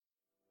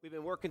We've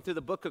been working through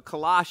the book of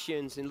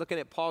Colossians and looking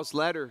at Paul's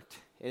letter,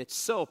 and it's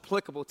so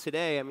applicable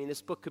today. I mean,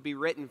 this book could be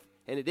written,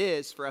 and it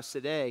is for us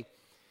today.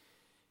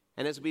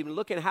 And as we've been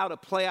looking at how to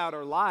play out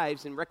our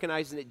lives and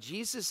recognizing that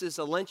Jesus is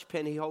a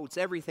linchpin, he holds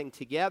everything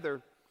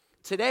together,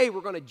 today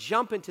we're going to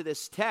jump into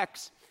this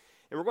text,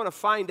 and we're going to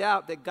find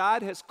out that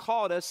God has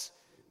called us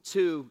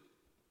to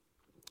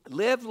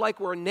live like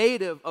we're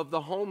native of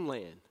the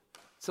homeland,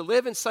 to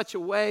live in such a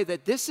way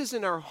that this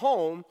isn't our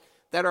home,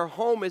 that our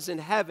home is in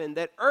heaven,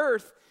 that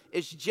earth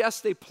is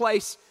just a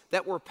place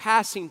that we're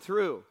passing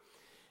through.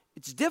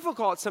 It's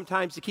difficult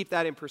sometimes to keep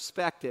that in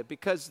perspective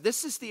because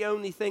this is the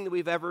only thing that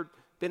we've ever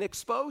been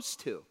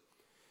exposed to.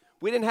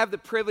 We didn't have the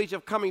privilege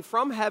of coming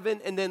from heaven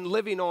and then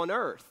living on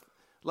earth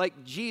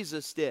like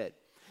Jesus did.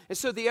 And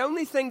so the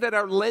only thing that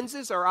our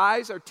lenses, our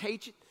eyes, our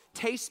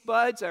taste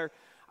buds, our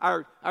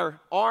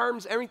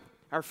arms,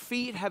 our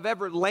feet have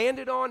ever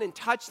landed on and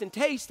touched and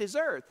tasted is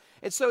earth.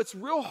 And so it's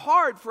real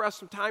hard for us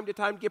from time to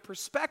time to get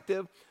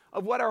perspective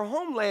of what our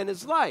homeland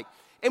is like.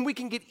 And we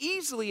can get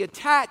easily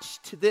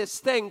attached to this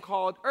thing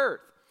called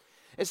earth.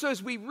 And so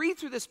as we read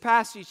through this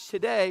passage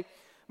today,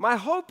 my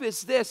hope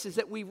is this, is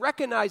that we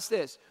recognize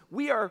this.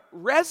 We are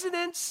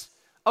residents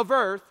of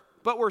earth,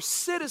 but we're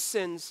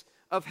citizens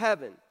of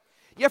heaven.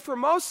 Yet for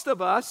most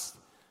of us,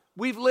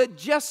 we've lived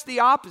just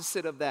the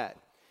opposite of that.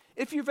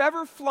 If you've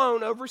ever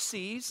flown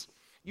overseas,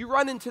 you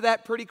run into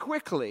that pretty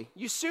quickly.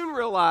 You soon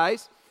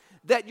realize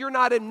that you're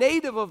not a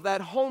native of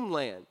that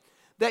homeland,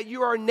 that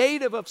you are a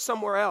native of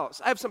somewhere else.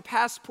 I have some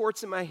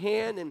passports in my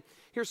hand, and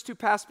here's 2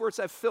 passports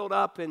I've filled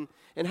up and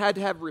had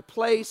to have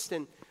replaced.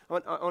 And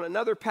on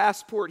another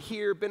passport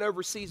here, been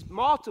overseas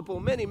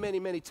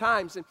many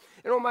times. And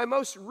on my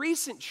most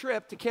recent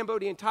trip to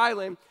Cambodia and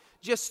Thailand,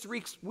 just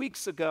 3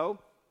 weeks ago,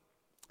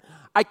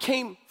 I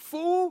came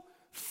full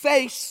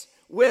face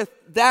with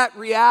that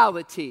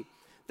reality,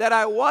 that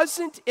I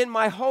wasn't in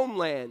my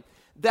homeland,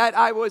 that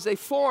I was a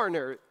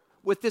foreigner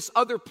with this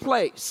other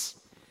place.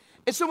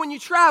 And so when you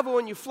travel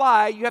and you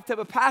fly, you have to have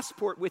a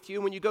passport with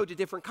you when you go to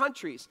different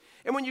countries.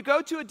 And when you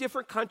go to a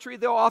different country,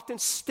 they'll often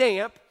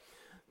stamp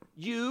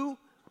you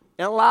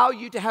and allow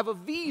you to have a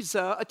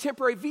visa, a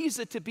temporary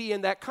visa to be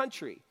in that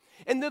country.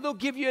 And then they'll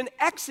give you an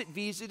exit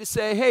visa to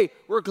say, hey,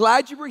 we're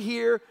glad you were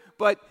here,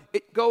 but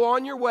go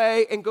on your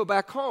way and go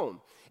back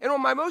home. And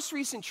on my most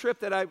recent trip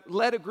that I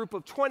led a group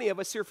of 20 of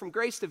us here from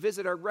Grace to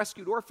visit our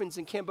rescued orphans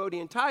in Cambodia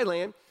and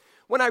Thailand,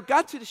 when I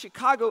got to the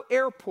Chicago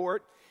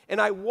airport, and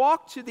I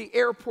walked to the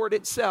airport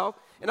itself,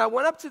 and I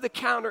went up to the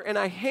counter, and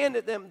I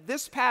handed them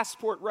this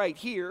passport right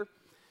here.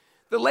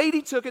 The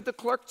lady took it, the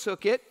clerk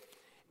took it,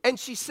 and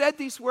she said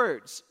these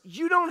words,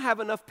 "You don't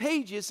have enough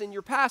pages in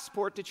your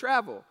passport to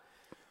travel."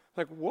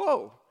 Like,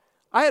 whoa.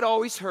 I had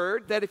always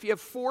heard that if you have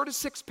 4 to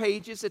 6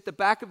 pages at the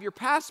back of your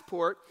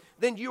passport,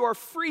 then you are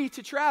free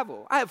to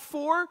travel. I had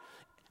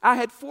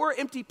 4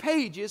 empty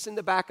pages in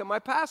the back of my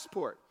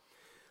passport.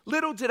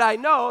 Little did I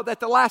know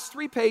that the last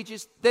 3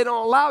 pages, they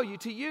don't allow you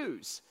to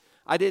use.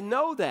 I didn't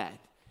know that.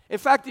 In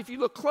fact, if you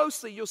look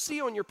closely, you'll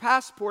see on your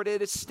passport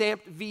it is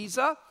stamped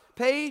visa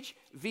page,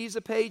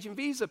 and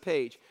visa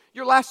page.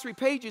 Your last 3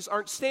 pages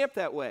aren't stamped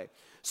that way.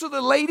 So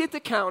the lady at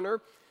the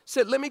counter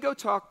said, let me go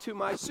talk to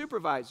my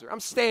supervisor. I'm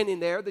standing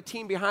there. The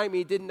team behind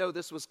me didn't know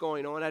this was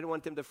going on. I didn't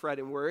want them to fret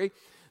and worry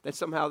that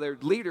somehow their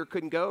leader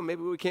couldn't go, and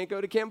maybe we can't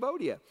go to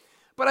Cambodia.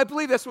 But I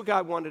believe that's what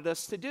God wanted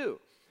us to do.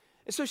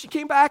 And so she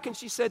came back and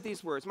she said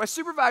these words. My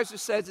supervisor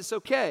says it's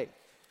okay.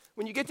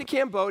 When you get to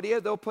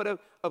Cambodia, they'll put a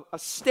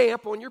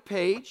stamp on your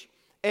page,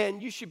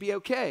 and you should be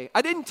okay.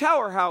 I didn't tell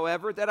her,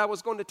 however, that I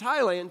was going to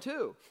Thailand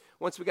too.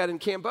 Once we got in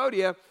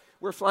Cambodia,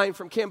 we're flying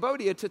from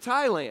Cambodia to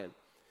Thailand.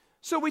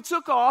 So we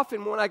took off,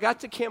 and when I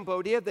got to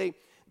Cambodia,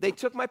 they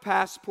took my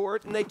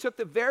passport, and they took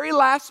the very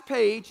last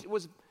page,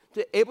 was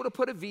able to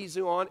put a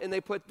visa on, and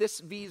they put this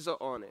visa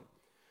on it.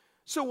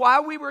 So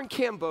while we were in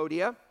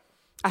Cambodia,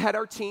 I had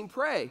our team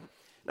pray.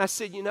 And I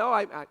said,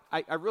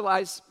 I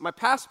realize my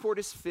passport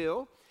is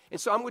filled, and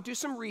so I'm going to do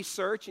some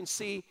research and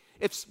see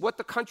what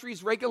the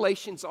country's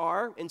regulations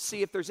are and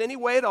see if there's any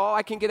way at all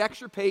I can get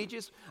extra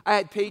pages. I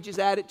had pages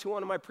added to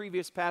one of my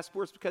previous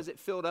passports because it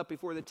filled up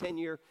before the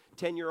 10-year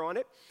tenure on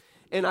it.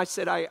 And I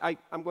said,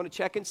 I'm going to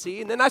check and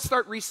see. And then I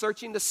start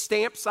researching the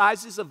stamp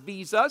sizes of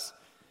visas.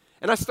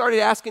 And I started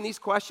asking these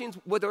questions.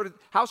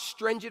 How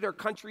stringent are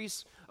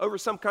countries over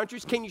some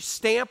countries? Can you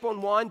stamp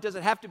on one? Does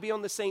it have to be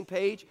on the same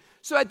page?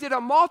 So I did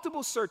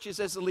multiple searches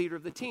as the leader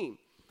of the team.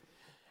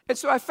 And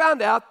so I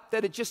found out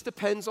that it just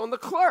depends on the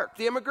clerk,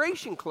 the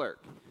immigration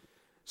clerk.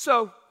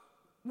 So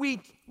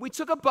we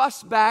took a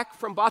bus back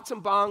from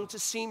Battambang to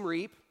Siem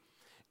Reap,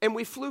 and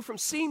we flew from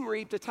Siem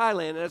Reap to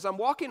Thailand. And as I'm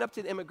walking up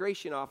to the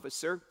immigration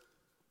officer,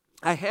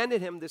 I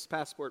handed him this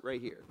passport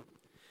right here.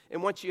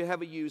 And once you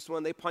have a used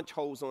one, they punch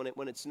holes on it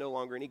when it's no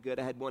longer any good.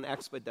 I had one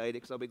expedited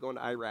because I'll be going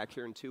to Iraq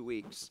here in 2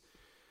 weeks,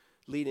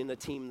 leading a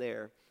team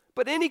there.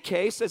 But in any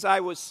case, as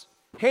I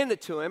handed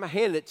it to him,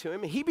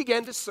 and he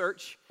began to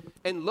search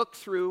and look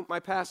through my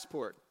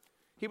passport.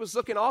 He was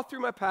looking all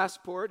through my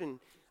passport, and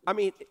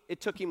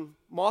it took him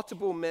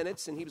multiple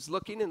minutes, and he was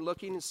looking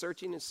and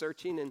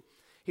searching, and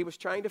He was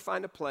trying to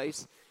find a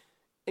place.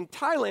 And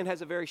Thailand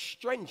has a very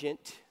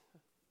stringent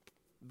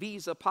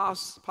visa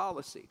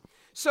policy.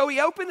 So he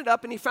opened it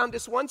up and he found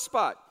this one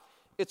spot.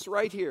 It's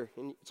right here,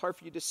 and it's hard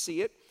for you to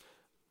see it.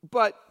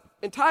 But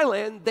in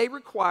Thailand, they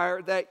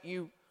require that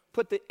you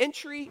put the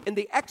entry and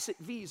the exit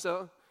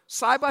visa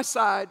side by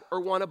side or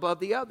one above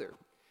the other.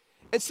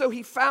 And so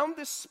he found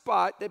this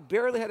spot that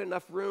barely had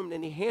enough room,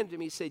 and he handed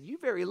me, he said, "You're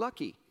very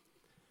lucky."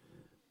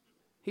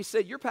 He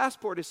said, "Your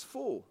passport is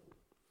full."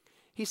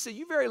 He said,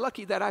 "You're very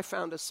lucky that I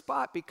found a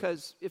spot,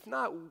 because if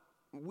not,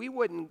 we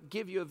wouldn't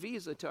give you a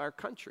visa to our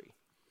country."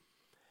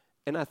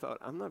 And I thought,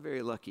 I'm not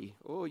very lucky.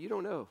 Oh, you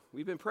don't know.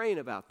 We've been praying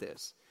about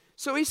this.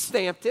 So he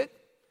stamped it,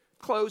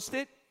 closed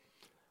it,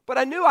 but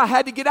I knew I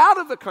had to get out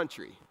of the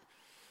country.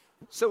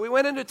 So we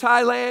went into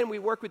Thailand. We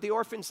worked with the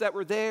orphans that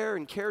were there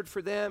and cared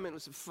for them. And it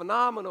was a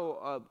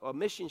phenomenal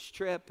missions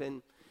trip,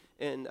 and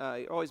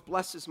it always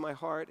blesses my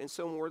heart. And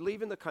so when we're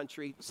leaving the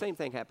country, same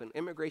thing happened.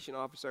 Immigration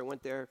officer, I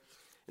went there,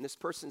 and this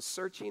person's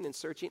searching and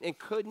searching and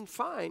couldn't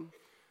find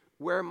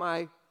where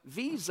my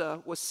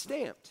visa was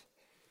stamped.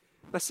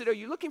 I said, "Are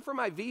you looking for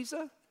my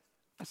visa?"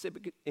 I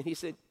said, and he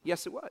said,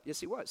 "Yes, it was." Yes,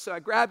 he was. So I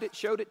grabbed it,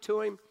 showed it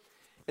to him,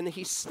 and then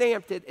he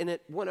stamped it, and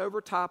it went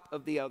over top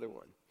of the other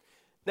one.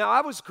 Now,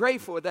 I was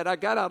grateful that I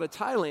got out of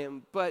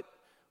Thailand, but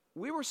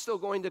we were still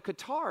going to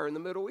Qatar in the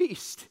Middle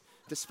East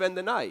to spend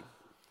the night.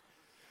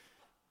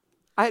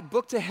 I had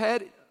booked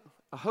ahead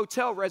a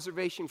hotel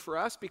reservation for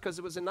us because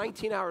it was a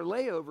 19-hour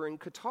layover in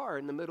Qatar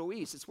in the Middle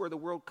East. It's where the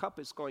World Cup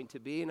is going to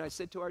be. And I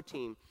said to our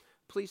team,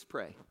 "Please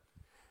pray.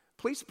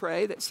 Please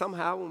pray that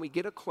somehow when we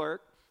get a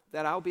clerk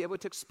that I'll be able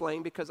to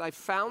explain, because I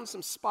found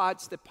some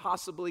spots that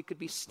possibly could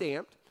be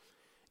stamped,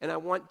 and I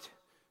want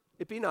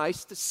it'd be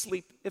nice to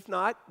sleep. If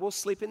not, we'll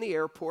sleep in the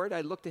airport."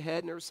 I looked ahead,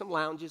 and there were some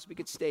lounges we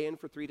could stay in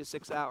for 3 to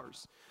 6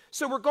 hours.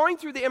 So we're going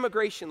through the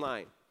immigration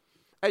line,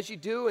 as you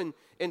do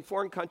in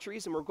foreign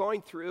countries, and we're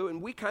going through,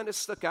 and we kind of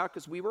stuck out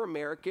because we were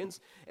Americans.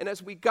 And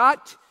as we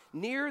got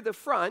near the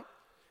front,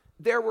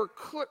 there were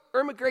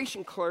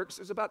immigration clerks.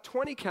 There's about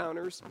 20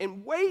 counters,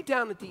 and way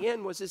down at the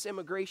end was this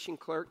immigration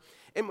clerk.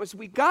 And as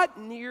we got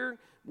near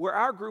where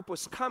our group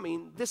was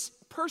coming, this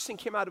person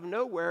came out of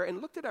nowhere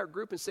and looked at our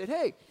group and said,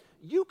 "Hey,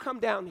 you come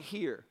down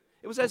here."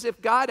 It was as if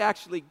God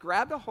actually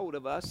grabbed a hold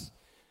of us,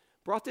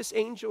 brought this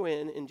angel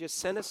in, and just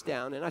sent us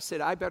down. And I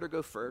said, "I better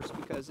go first,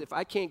 because if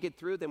I can't get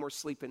through, then we're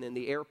sleeping in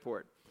the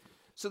airport."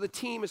 So the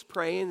team is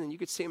praying, and you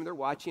could see them, they're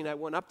watching. I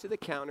went up to the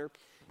counter,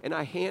 and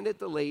I handed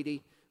the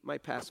lady my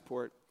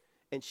passport,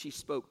 and she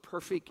spoke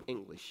perfect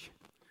English,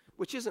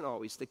 which isn't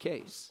always the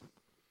case.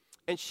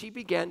 And she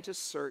began to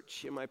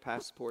search in my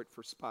passport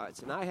for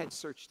spots, and I had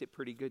searched it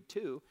pretty good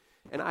too,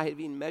 and I had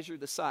even measured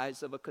the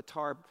size of a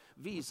Qatar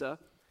visa.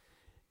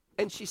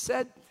 And she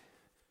said,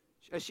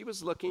 as she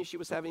was looking, she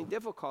was having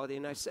difficulty,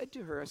 and I said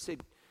to her, I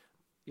said,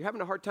 "You're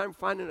having a hard time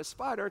finding a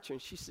spot, aren't you?"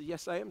 And she said,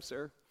 "Yes, I am,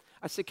 sir."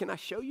 I said, "Can I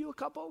show you a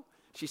couple?"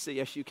 She said,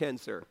 "Yes, you can,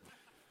 sir."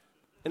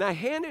 And I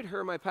handed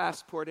her my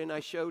passport, and I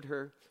showed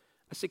her.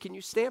 I said, "Can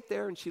you stamp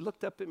there?" And she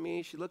looked up at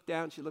me. She looked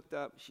down. She looked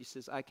up. She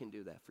says, "I can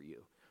do that for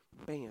you."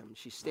 Bam.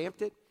 She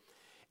stamped it.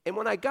 And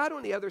when I got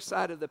on the other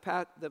side of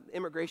the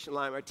immigration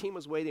line, our team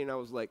was waiting, and I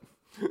was like,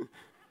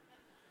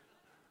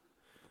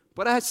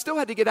 but I still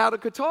had to get out of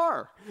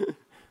Qatar.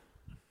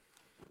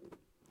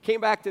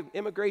 Came back to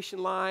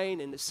immigration line,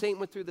 and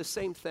went through the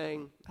same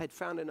thing. I had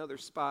found another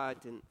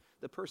spot, and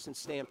the person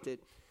stamped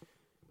it.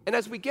 And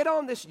as we get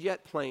on this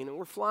jet plane, and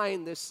we're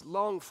flying this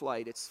long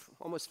flight, it's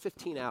almost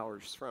 15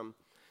 hours from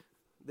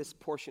this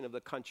portion of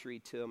the country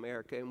to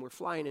America, and we're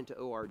flying into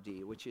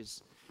ORD, which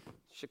is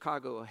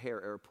Chicago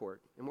O'Hare Airport.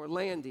 And we're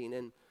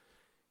landing,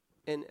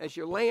 and as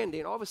you're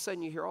landing, all of a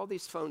sudden you hear all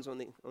these phones on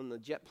the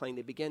jet plane.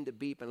 They begin to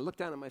beep, and I looked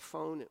down at my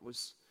phone. It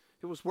was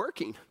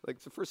working. Like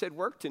the first had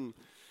worked in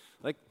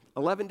like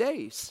 11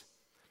 days.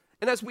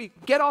 And as we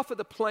get off of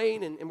the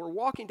plane and we're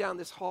walking down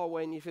this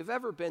hallway, and if you've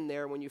ever been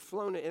there, when you've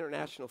flown an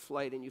international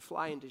flight and you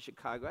fly into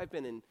Chicago, I've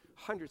been in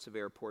hundreds of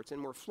airports,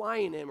 and we're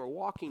flying in, we're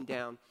walking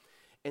down,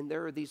 and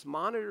there are these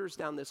monitors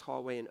down this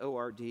hallway in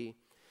ORD,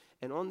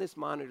 and on these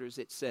monitors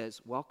it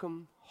says,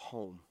 "Welcome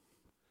home.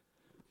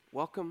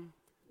 Welcome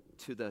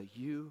to the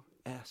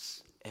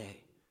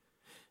USA."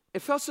 It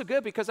felt so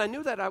good because I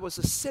knew that I was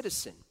a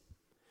citizen.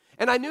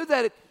 And I knew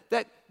that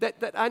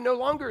I no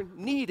longer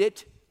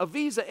needed a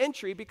visa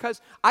entry,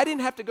 because I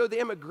didn't have to go to the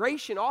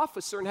immigration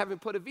officer and have him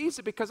put a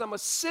visa, because I'm a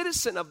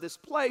citizen of this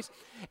place.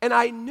 And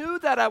I knew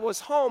that I was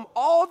home.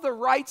 All the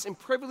rights and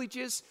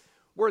privileges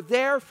were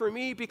there for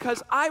me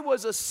because I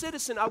was a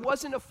citizen. I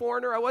wasn't a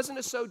foreigner. I wasn't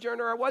a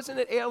sojourner. I wasn't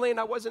an alien.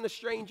 I wasn't a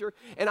stranger.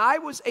 And I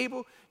was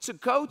able to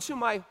go to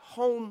my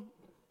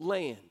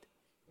homeland.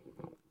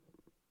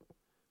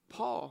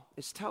 Paul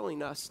is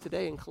telling us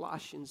today in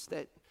Colossians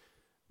that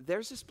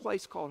there's this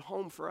place called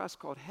home for us,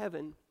 called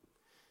heaven,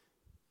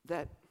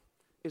 that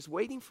is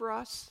waiting for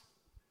us,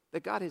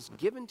 that God has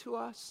given to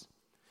us.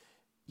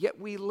 Yet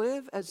we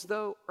live as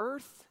though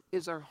earth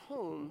is our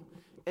home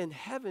and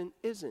heaven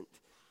isn't.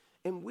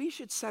 And we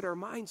should set our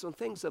minds on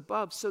things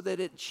above so that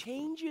it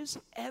changes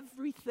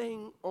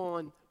everything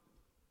on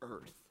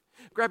earth.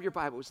 Grab your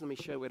Bibles. Let me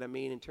show you what I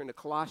mean and turn to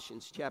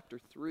Colossians chapter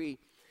 3.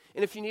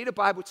 And if you need a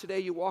Bible today,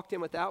 you walked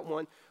in without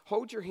one,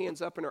 hold your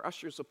hands up and our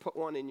ushers will put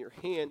one in your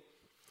hand.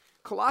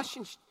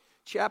 Colossians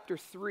chapter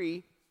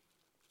 3.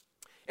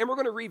 And we're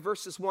going to read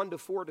verses 1 to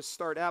 4 to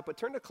start out. But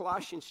turn to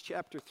Colossians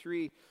chapter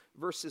 3,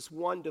 verses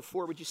 1 to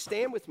 4. Would you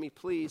stand with me,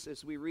 please,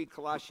 as we read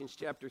Colossians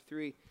chapter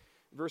 3,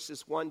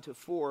 verses 1 to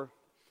 4.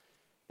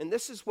 And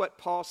this is what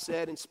Paul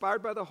said,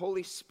 inspired by the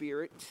Holy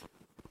Spirit,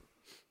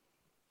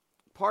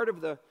 part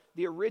of the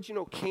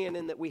original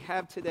canon that we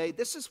have today.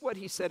 This is what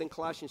he said in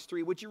Colossians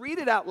 3. Would you read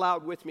it out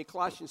loud with me?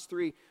 Colossians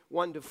 3,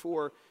 1 to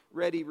 4.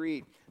 Ready,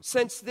 read.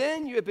 Since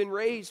then you have been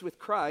raised with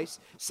Christ.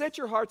 Set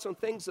your hearts on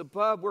things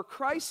above where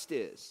Christ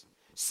is,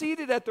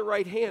 seated at the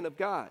right hand of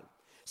God.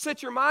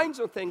 Set your minds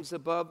on things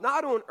above,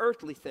 not on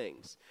earthly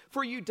things.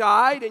 For you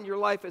died, and your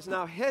life is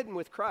now hidden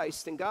with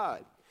Christ in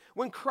God.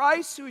 When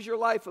Christ, who is your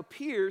life,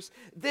 appears,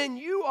 then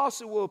you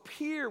also will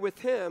appear with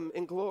him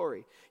in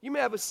glory. You may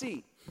have a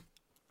seat.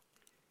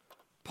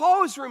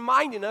 Paul is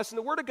reminding us, and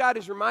the Word of God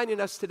is reminding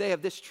us today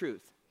of this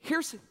truth.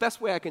 Here's the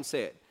best way I can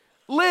say it.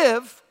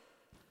 Live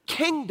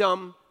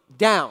kingdom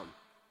down.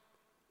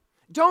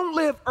 Don't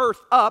live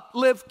earth up,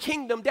 live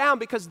kingdom down,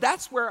 because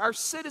that's where our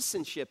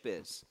citizenship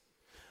is.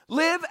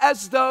 Live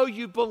as though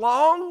you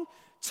belong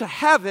to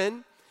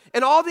heaven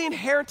and all the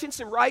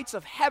inheritance and rights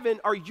of heaven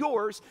are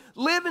yours.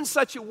 Live in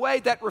such a way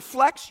that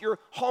reflects your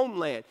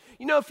homeland.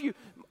 You know,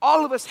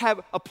 all of us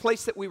have a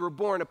place that we were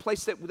born, a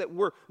place that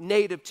we're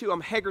native to. I'm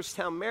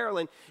Hagerstown,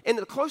 Maryland. And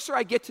the closer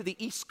I get to the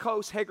East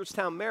Coast,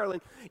 Hagerstown,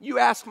 Maryland, you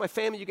ask my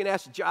family, you can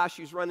ask Josh,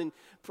 who's running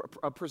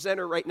a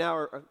presenter right now,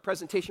 or a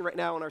presentation right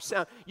now on our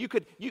sound.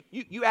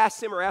 You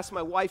ask him or ask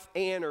my wife,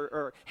 Ann,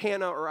 or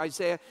Hannah, or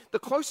Isaiah. The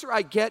closer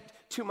I get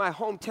to my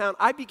hometown,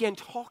 I begin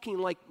talking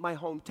like my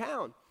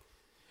hometown.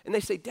 And they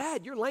say,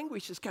 Dad, your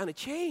language has kind of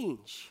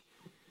changed.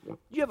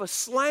 You have a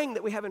slang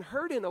that we haven't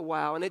heard in a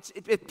while, and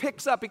it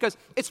picks up because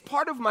it's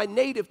part of my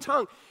native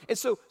tongue. And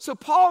so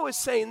Paul is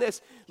saying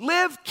this,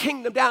 live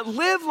kingdom down,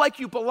 live like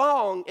you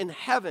belong in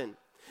heaven.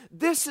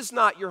 This is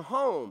not your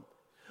home.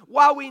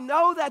 While we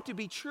know that to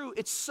be true,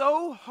 it's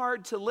so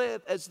hard to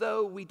live as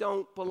though we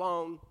don't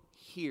belong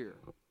here.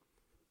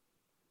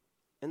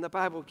 And the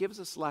Bible gives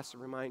us lots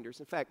of reminders.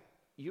 In fact,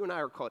 you and I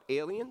are called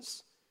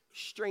aliens,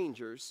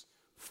 strangers,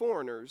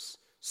 foreigners,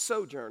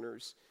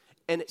 sojourners,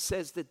 and it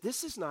says that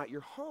this is not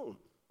your home.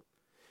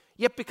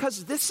 Yet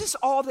because this is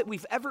all that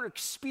we've ever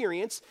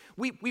experienced,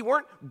 we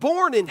weren't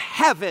born in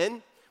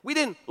heaven, we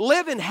didn't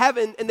live in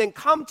heaven and then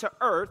come to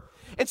earth,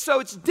 and so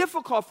it's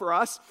difficult for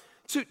us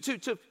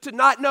to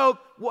not know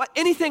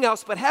anything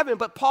else but heaven.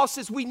 But Paul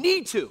says we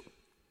need to.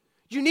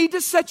 You need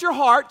to set your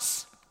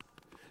hearts,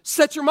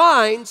 set your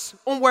minds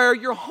on where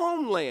your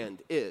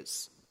homeland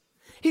is.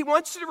 He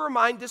wants to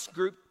remind this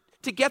group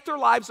to get their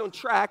lives on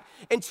track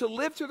and to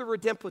live to the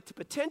redemptive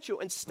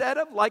potential instead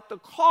of like the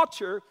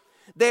culture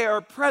they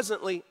are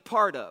presently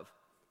part of.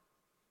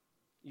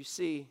 You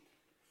see,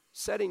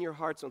 setting your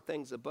hearts on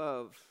things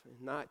above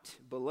and not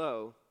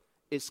below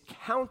is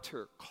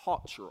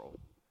countercultural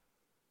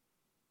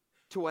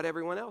to what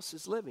everyone else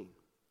is living.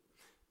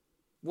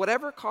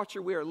 Whatever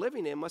culture we are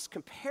living in must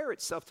compare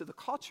itself to the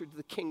culture of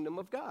the kingdom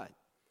of God.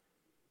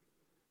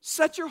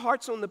 Set your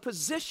hearts on the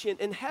position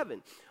in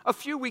heaven. A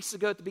few weeks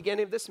ago at the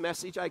beginning of this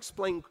message, I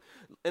explained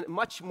in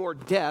much more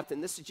depth,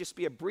 and this would just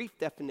be a brief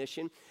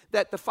definition,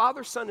 that the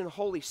Father, Son, and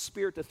Holy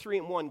Spirit, the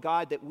three-in-one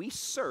God that we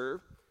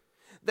serve,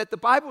 that the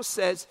Bible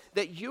says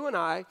that you and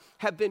I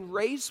have been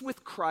raised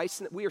with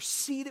Christ and that we are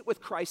seated with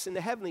Christ in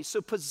the heavenlies.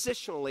 So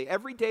positionally,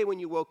 every day when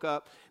you woke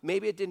up,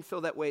 maybe it didn't feel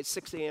that way at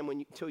 6 a.m.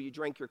 until you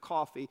drank your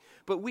coffee,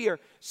 but we are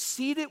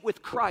seated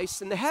with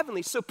Christ in the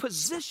heavenlies. So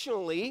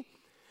positionally,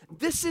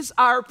 this is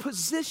our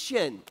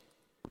position.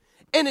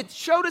 And it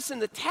showed us in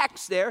the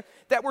text there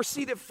that we're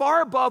seated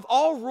far above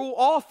all rule,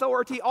 all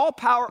authority, all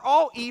power,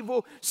 all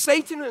evil,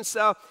 Satan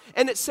himself.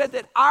 And it said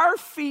that our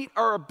feet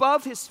are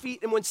above his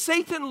feet. And when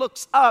Satan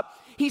looks up,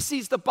 he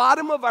sees the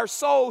bottom of our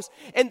souls.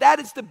 And that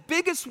is the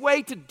biggest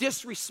way to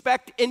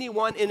disrespect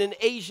anyone in an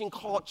Asian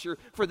culture,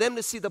 for them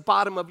to see the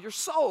bottom of your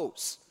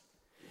souls.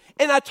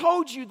 And I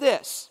told you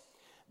this,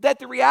 that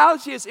the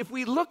reality is if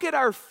we look at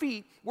our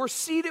feet, we're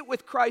seated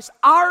with Christ.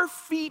 Our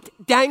feet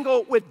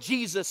dangle with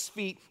Jesus'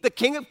 feet, the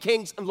King of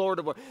Kings and Lord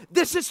of Lords.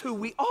 This is who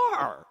we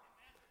are.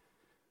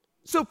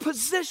 So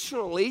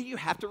positionally, you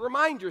have to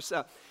remind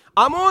yourself,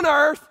 I'm on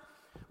earth,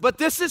 but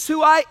this is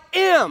who I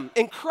am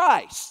in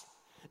Christ.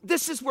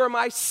 This is where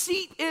my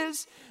seat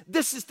is.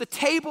 This is the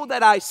table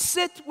that I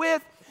sit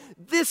with.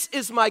 This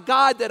is my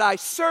God that I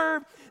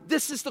serve.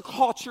 This is the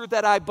culture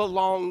that I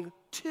belong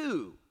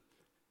to.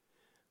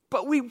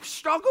 But we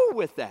struggle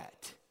with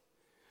that.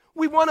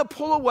 We want to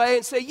pull away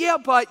and say, yeah,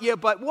 but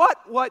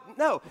what?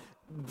 No.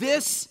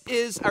 This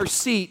is our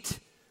seat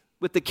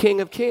with the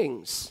King of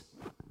Kings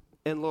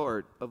and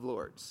Lord of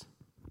Lords.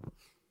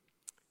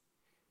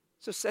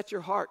 So set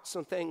your hearts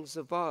on things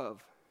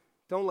above.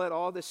 Don't let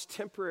all this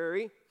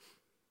temporary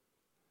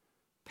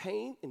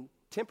pain and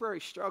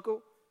temporary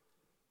struggle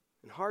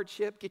and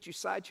hardship get you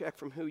sidetracked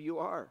from who you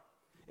are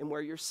and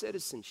where your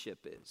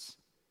citizenship is.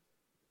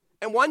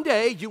 And one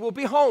day you will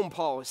be home,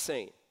 Paul is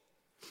saying,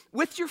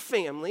 with your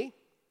family.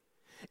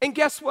 And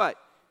guess what?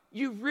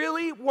 You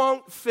really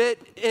won't fit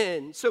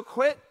in. So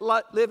quit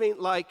living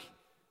like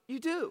you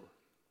do.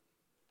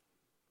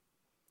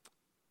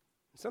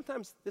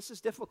 Sometimes this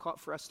is difficult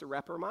for us to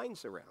wrap our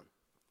minds around.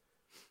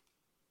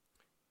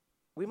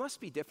 We must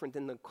be different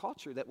than the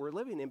culture that we're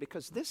living in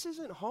because this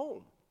isn't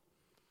home.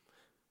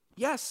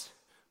 Yes,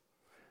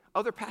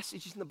 other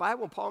passages in the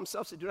Bible, Paul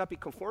himself said, do not be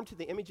conformed to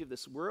the image of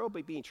this world,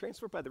 but being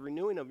transformed by the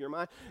renewing of your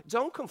mind.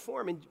 Don't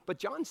conform. But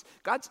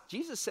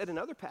Jesus said in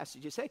other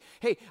passages,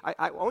 hey,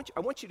 I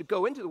want you to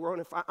go into the world,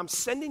 and if I'm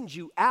sending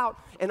you out,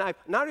 and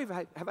not only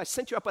have I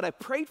sent you out, but I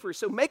prayed for you.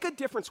 So make a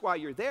difference while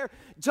you're there.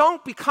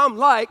 Don't become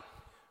like,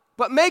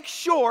 but make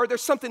sure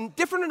there's something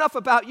different enough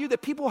about you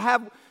that people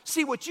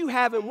see what you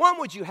have and want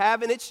what you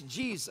have, and it's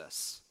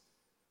Jesus.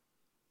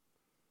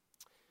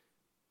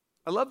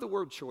 I love the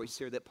word choice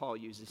here that Paul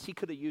uses. He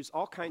could have used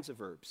all kinds of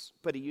verbs,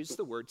 but he used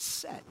the word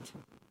set.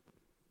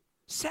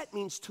 Set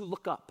means to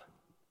look up.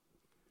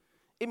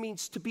 It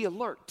means to be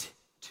alert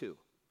to.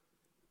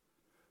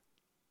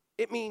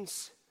 It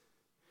means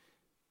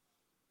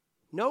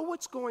know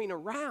what's going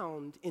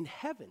around in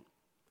heaven.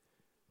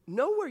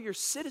 Know where your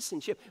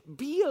citizenship.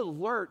 Be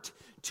alert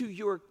to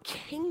your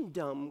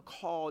kingdom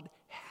called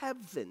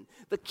heaven,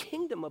 the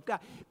kingdom of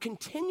God.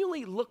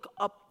 Continually look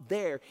up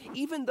there.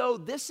 Even though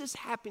this is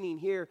happening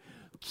here,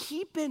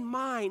 keep in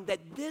mind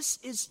that this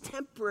is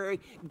temporary.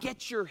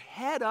 Get your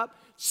head up.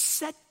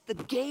 Set the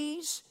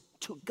gaze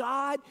to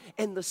God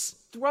and the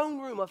throne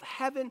room of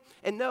heaven,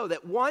 and know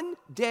that one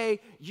day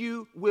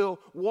you will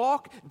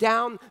walk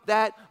down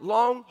that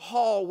long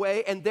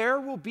hallway, and there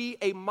will be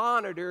a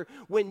monitor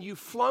when you've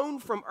flown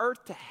from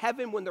earth to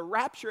heaven, when the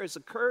rapture has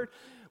occurred,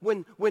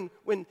 when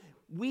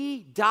we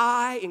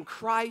die in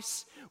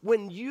Christ,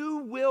 when you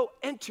will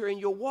enter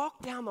and you'll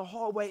walk down the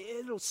hallway,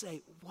 it'll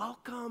say,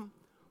 welcome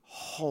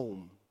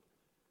home.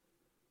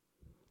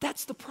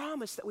 That's the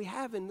promise that we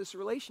have in this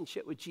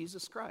relationship with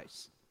Jesus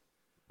Christ.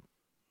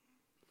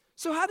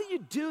 So how do you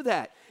do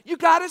that? You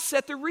got to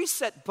set the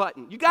reset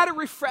button. You got to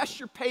refresh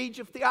your page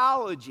of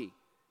theology.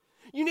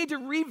 You need to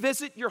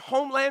revisit your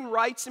homeland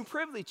rights and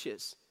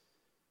privileges.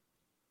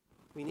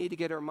 We need to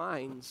get our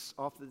minds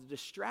off the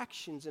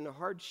distractions and the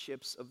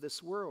hardships of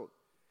this world.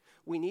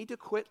 We need to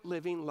quit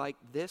living like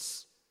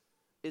this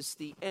is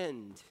the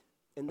end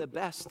and the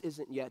best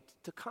isn't yet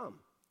to come.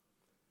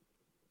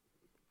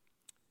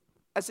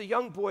 As a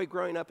young boy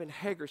growing up in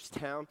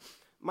Hagerstown,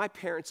 my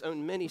parents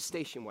owned many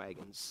station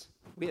wagons.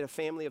 We had a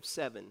family of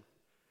 7.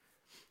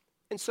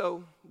 And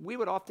so we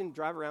would often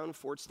drive around in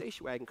Ford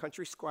station wagon,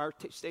 Country Squire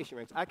station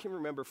wagons. I can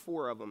remember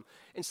 4 of them.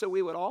 And so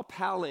we would all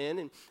pile in,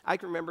 and I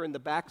can remember in the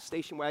back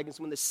station wagons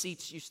when the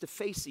seats used to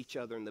face each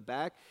other in the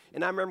back.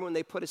 And I remember when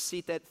they put a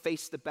seat that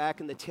faced the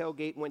back and the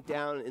tailgate went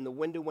down and the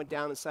window went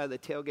down inside the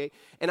tailgate.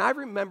 And I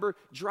remember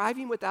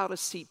driving without a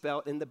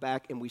seatbelt in the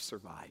back, and we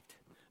survived.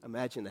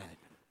 Imagine that.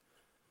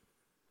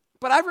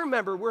 But I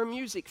remember we're a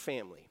music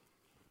family.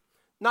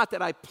 Not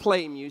that I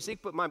play music,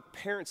 but my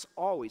parents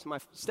always, my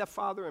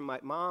stepfather and my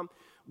mom,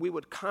 we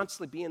would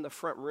constantly be in the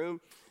front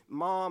room.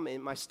 Mom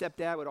and my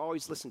stepdad would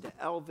always listen to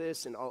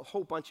Elvis and a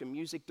whole bunch of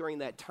music during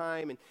that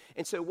time.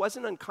 And so it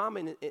wasn't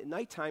uncommon at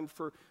nighttime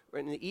or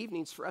in the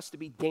evenings for us to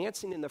be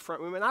dancing in the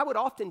front room. And I would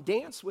often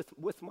dance with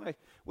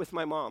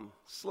my mom,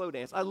 slow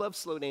dance. I love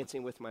slow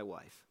dancing with my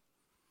wife.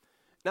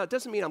 Now, it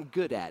doesn't mean I'm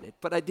good at it,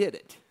 but I did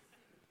it.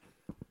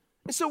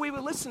 And so we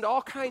would listen to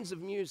all kinds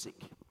of music.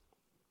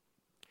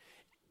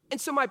 And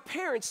so my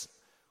parents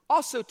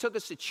also took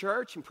us to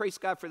church, and praise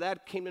God for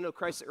that. Came to know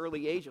Christ at the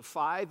early age of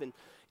 5, and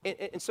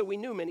so we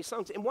knew many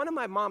songs. And one of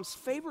my mom's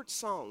favorite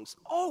songs,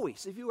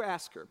 always, if you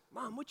ask her,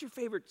 Mom, what's your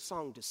favorite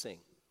song to sing?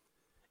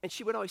 And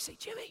she would always say,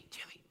 Jimmy,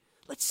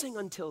 let's sing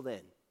Until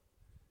Then.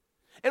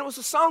 And it was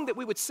a song that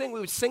we would sing. We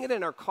would sing it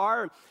in our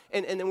car,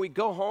 and then we'd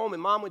go home,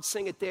 and Mom would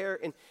sing it there.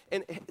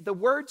 And the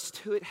words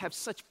to it have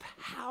such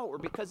power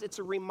because it's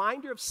a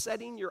reminder of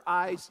setting your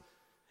eyes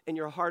and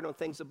your heart on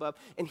things above.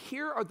 And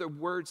here are the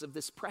words of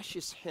this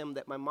precious hymn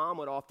that my mom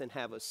would often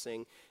have us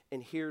sing.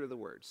 And here are the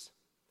words.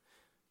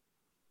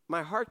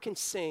 My heart can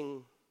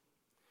sing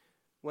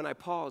when I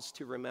pause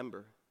to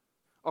remember.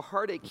 A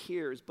heartache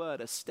here is but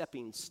a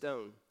stepping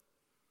stone.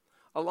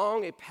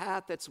 Along a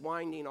path that's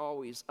winding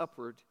always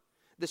upward,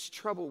 this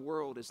troubled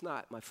world is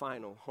not my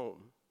final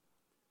home.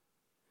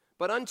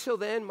 But until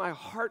then, my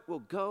heart will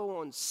go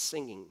on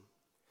singing.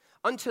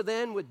 Until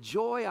then, with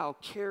joy I'll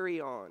carry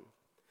on.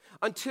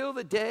 Until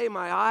the day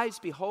my eyes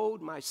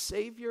behold my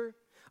Savior,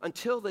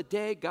 until the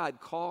day God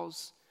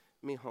calls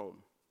me home.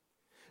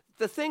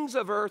 The things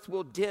of earth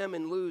will dim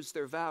and lose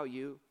their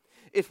value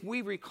if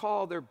we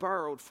recall they're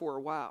borrowed for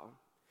a while.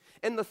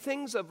 And the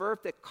things of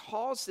earth that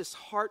cause this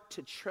heart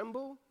to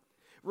tremble,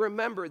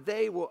 remember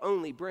they will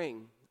only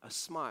bring a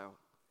smile.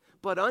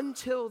 But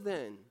until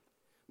then,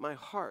 my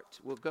heart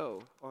will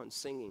go on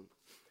singing.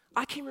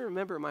 I can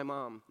remember my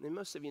mom, and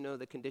most of you know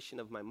the condition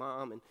of my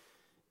mom,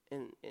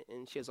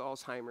 and she has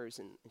Alzheimer's,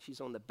 and she's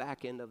on the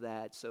back end of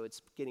that, so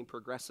it's getting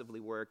progressively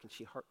worse,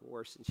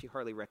 and she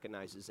hardly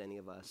recognizes any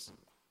of us.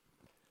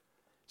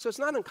 So it's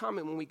not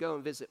uncommon when we go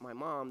and visit my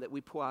mom that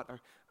we pull out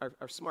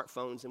our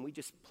smartphones and we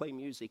just play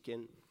music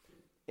and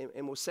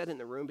we'll sit in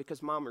the room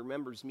because Mom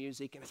remembers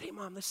music. And I say, hey,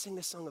 Mom, let's sing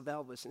this song of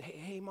Elvis. And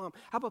hey, Mom,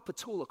 how about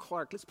Petula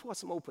Clark? Let's pull out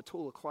some old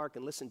Petula Clark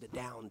and listen to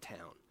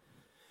Downtown.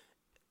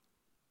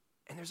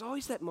 And there's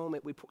always that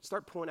moment we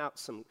start pulling out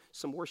some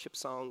worship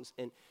songs.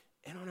 And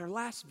on our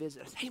last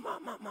visit, I say, hey,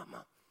 Mom,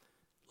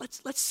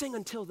 let's sing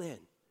Until Then.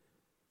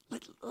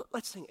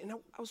 Let's sing. And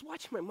I was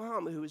watching my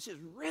mom, who was just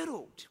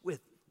riddled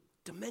with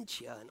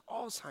dementia and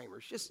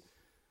Alzheimer's. Just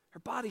her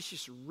body's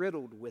just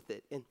riddled with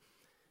it. And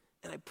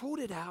I pulled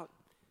it out.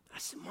 I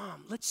said,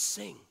 Mom, let's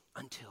sing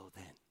Until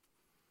Then.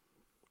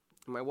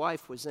 And my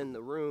wife was in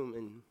the room,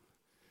 and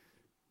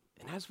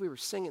as we were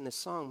singing this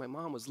song, my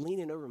mom was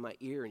leaning over my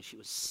ear, and she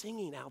was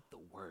singing out the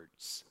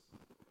words.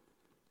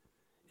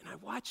 And I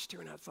watched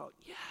her, and I thought,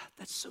 yeah,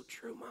 that's so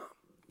true, Mom.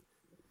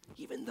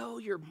 Even though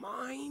your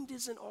mind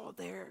isn't all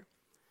there,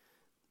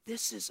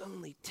 this is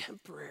only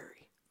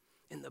temporary,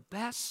 and the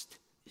best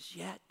is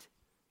yet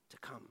to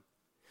come.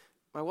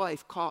 My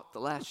wife caught the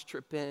last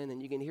trip in,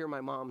 and you can hear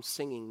my mom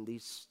singing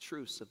these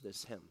truths of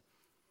this hymn.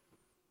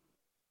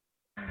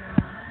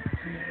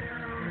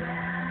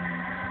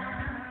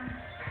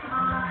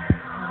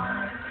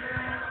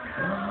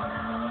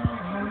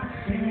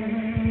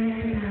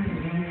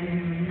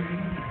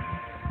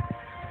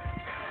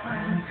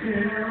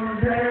 Until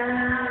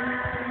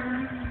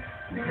then,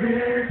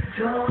 this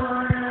joy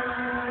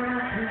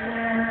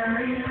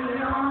carry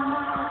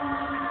on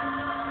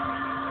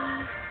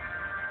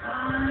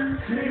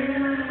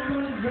until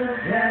the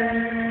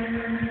day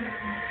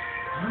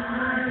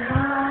my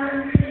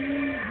heart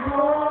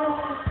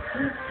beholds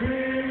the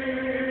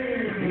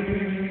city.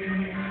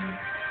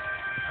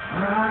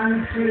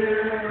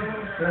 Until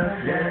the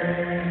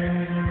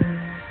day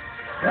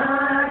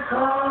God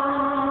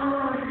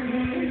calls me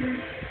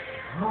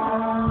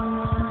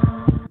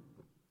home.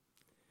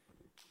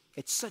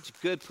 It's such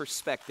good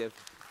perspective.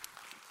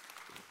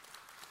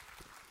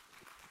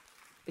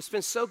 It's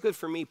been so good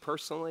for me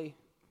personally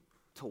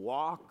to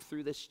walk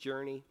through this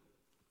journey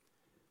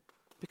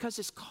because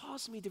it's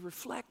caused me to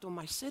reflect on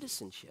my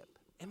citizenship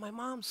and my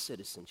mom's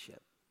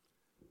citizenship.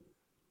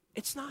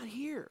 It's not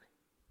here.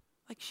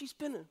 Like, she's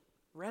been a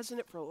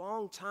resident for a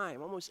long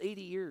time, almost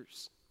 80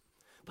 years.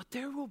 But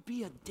there will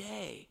be a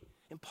day,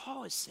 and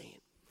Paul is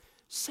saying,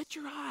 set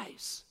your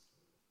eyes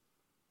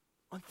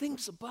on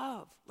things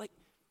above. Like,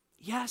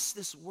 yes,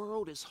 this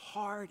world is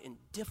hard and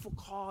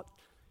difficult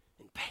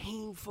and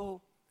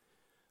painful,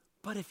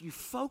 but if you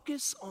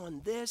focus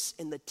on this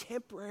and the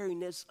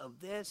temporariness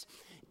of this,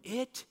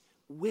 it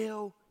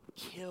will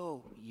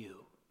kill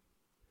you.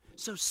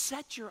 So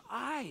set your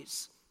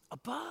eyes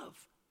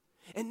above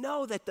and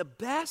know that the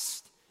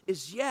best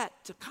is yet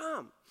to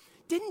come.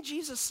 Didn't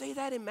Jesus say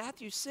that in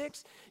Matthew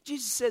 6?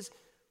 Jesus says,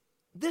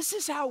 this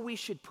is how we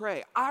should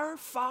pray. Our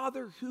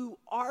Father who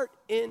art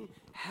in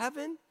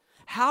heaven,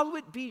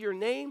 hallowed be your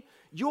name.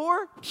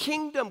 Your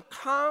kingdom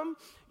come.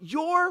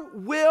 Your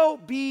will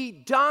be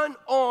done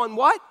on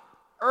what?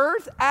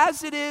 Earth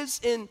as it is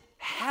in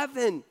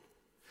heaven.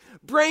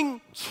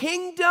 Bring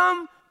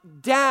kingdom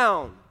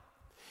down.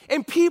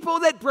 And people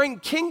that bring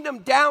kingdom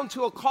down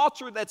to a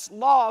culture that's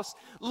lost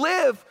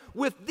live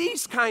with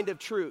these kind of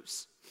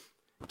truths.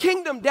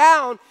 Kingdom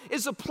down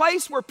is a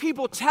place where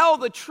people tell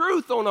the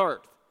truth on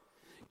earth.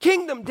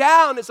 Kingdom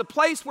down is a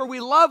place where we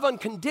love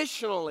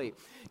unconditionally.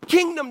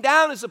 Kingdom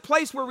down is a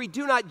place where we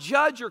do not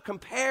judge or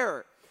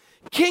compare.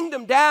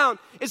 Kingdom down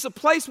is a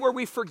place where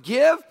we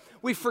forgive,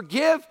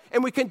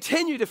 and we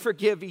continue to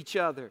forgive each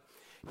other.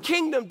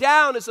 Kingdom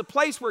down is a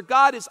place where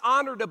God is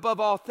honored above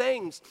all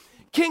things.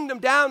 Kingdom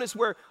down is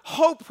where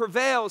hope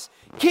prevails.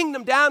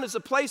 Kingdom down is a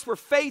place where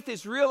faith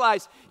is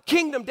realized.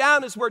 Kingdom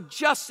down is where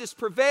justice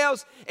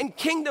prevails. And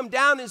kingdom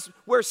down is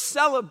where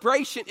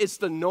celebration is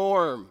the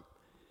norm.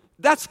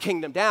 That's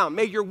kingdom down.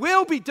 May your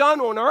will be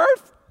done on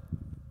earth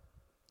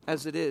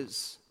as it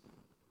is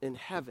in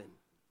heaven.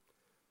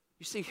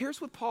 You see, here's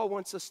what Paul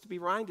wants us to be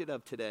reminded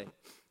of today.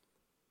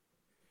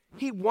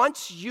 He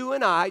wants you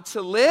and I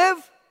to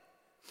live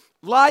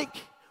like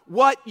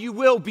what you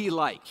will be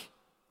like.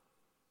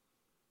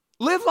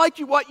 Live like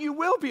what you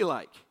will be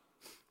like.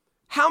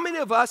 How many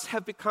of us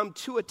have become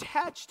too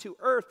attached to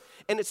earth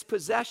and its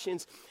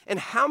possessions? And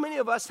how many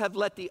of us have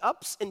let the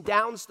ups and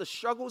downs, the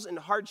struggles and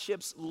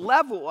hardships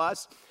level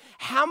us?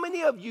 How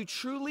many of you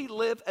truly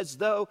live as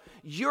though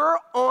you're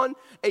on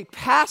a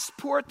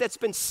passport that's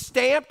been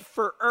stamped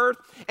for earth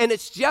and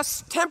it's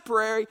just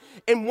temporary,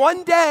 and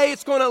one day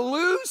it's going to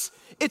lose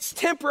its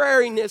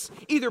temporariness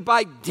either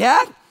by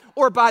death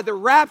or by the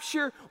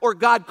rapture, or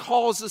God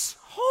calls us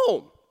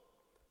home?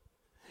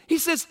 He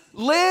says,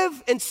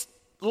 live in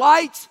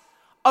light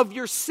of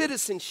your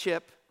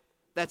citizenship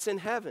that's in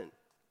heaven.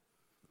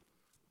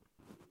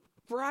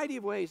 Variety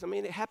of ways. I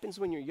mean, it happens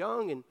when you're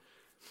young, and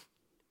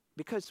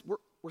because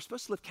we're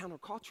supposed to live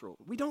countercultural.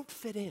 We don't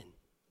fit in.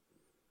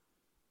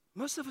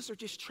 Most of us are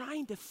just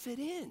trying to fit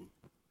in.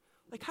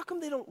 Like, how come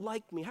they don't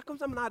like me? How come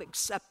I'm not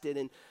accepted?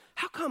 And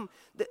how come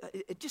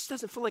it just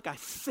doesn't feel like I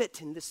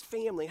fit in this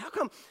family? How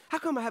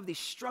come I have these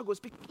struggles?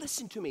 But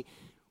listen to me.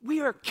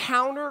 We are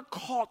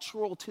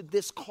countercultural to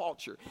this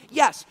culture.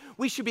 Yes,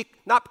 we should be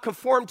not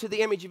conformed to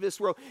the image of this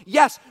world.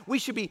 Yes, we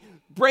should be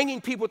bringing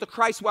people to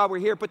Christ while we're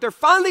here. But there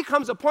finally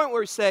comes a point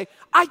where we say,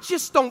 I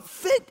just don't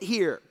fit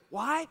here.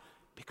 Why?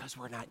 Because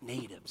we're not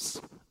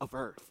natives of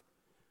earth.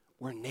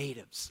 We're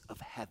natives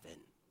of heaven.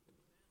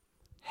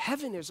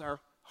 Heaven is our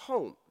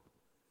home.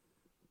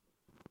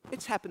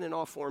 It's happened in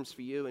all forms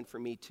for you and for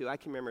me too. I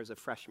can remember as a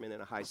freshman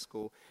in a high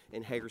school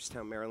in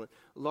Hagerstown, Maryland,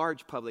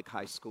 large public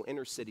high school,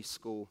 inner city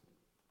school.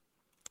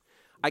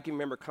 I can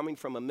remember coming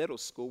from a middle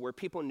school where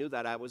people knew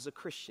that I was a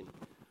Christian.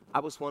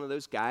 I was one of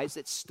those guys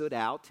that stood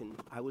out, and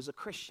I was a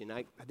Christian.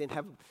 I didn't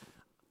have a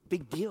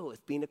big deal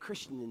with being a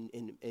Christian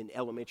in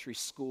elementary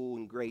school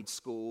and grade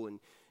school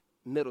and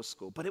middle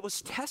school, but it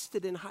was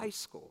tested in high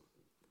school.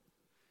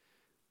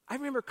 I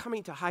remember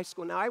coming to high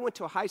school. Now, I went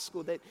to a high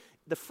school that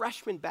the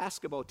freshman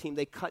basketball team,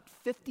 they cut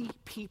 50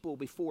 people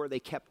before they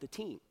kept the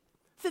team.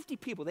 50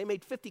 people. They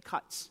made 50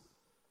 cuts.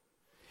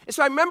 And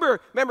so I remember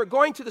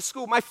going to the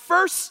school. My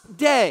first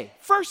day,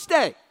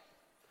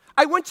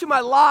 I went to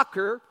my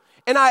locker,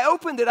 and I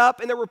opened it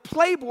up, and there were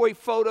Playboy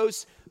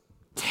photos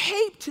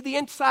taped to the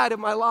inside of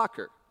my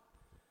locker,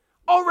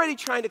 already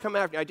trying to come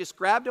after me. I just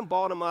grabbed them,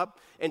 balled them up,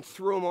 and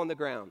threw them on the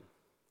ground,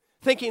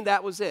 thinking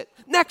that was it.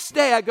 Next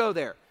day, I go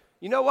there.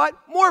 You know what?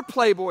 More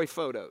Playboy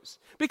photos.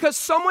 Because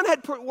someone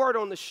had put word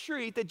on the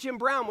street that Jim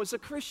Brown was a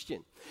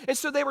Christian. And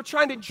so they were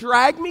trying to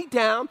drag me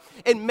down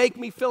and make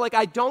me feel like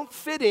I don't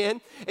fit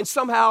in and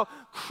somehow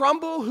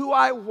crumble who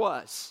I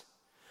was.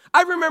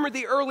 I remember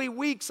the early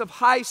weeks of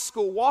high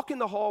school, walking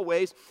the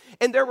hallways,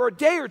 and there were a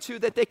day or two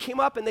that they came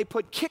up and they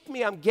put "Kick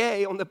Me, I'm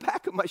Gay" on the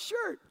back of my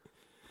shirt.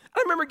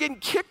 I remember getting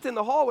kicked in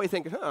the hallway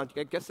thinking, I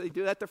guess they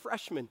do that to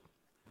freshmen.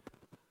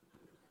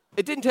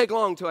 It didn't take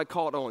long until I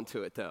caught on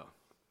to it, though.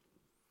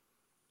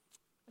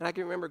 And I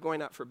can remember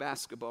going out for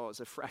basketball as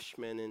a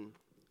freshman, and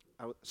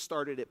I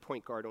started at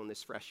point guard on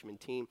this freshman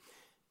team.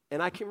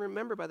 And I can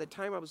remember by the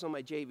time I was on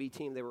my JV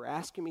team, they were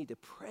asking me to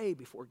pray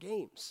before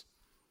games.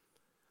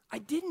 I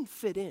didn't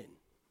fit in.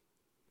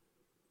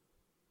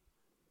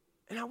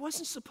 And I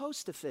wasn't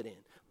supposed to fit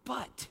in.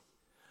 But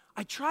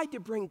I tried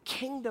to bring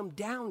kingdom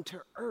down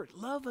to earth,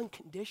 love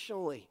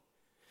unconditionally,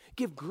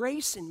 give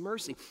grace and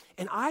mercy.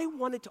 And I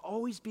wanted to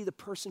always be the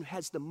person who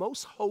has the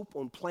most hope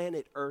on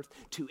planet Earth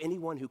to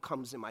anyone who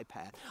comes in my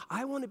path.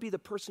 I want to be the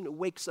person who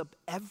wakes up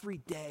every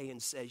day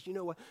and says, you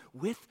know what?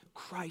 With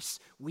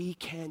Christ, we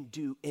can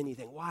do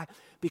anything. Why?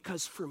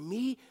 Because for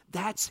me,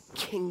 that's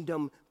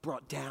kingdom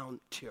brought down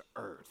to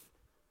earth.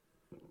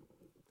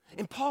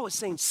 And Paul is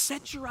saying,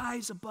 set your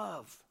eyes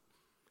above,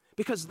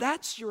 because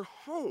that's your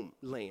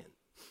homeland.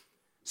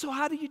 So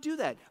how do you do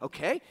that?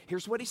 Okay,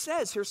 here's what he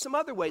says. Here's some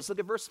other ways. Look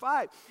at verse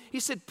 5. He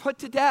said, put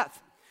to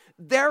death,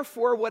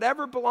 therefore,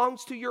 whatever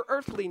belongs to your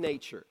earthly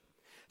nature,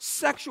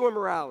 sexual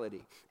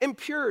immorality,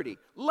 impurity,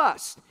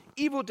 lust,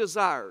 evil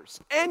desires,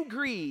 and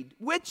greed,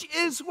 which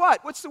is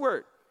what? What's the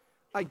word?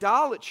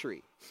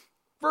 Idolatry.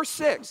 Verse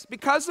 6,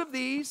 because of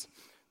these,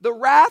 the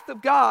wrath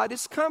of God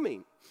is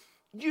coming.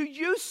 You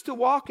used to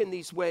walk in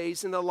these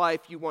ways in the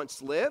life you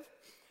once lived,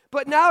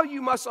 but now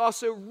you must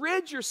also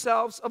rid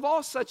yourselves of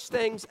all such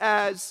things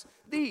as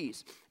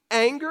these: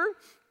 anger,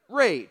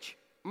 rage,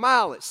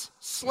 malice,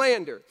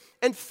 slander,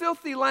 and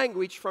filthy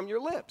language from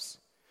your lips.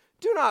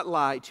 Do not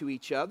lie to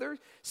each other,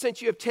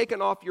 since you have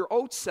taken off your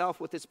old self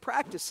with its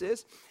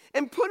practices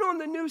and put on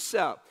the new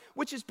self,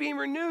 which is being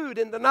renewed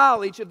in the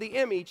knowledge of the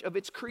image of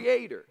its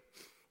creator.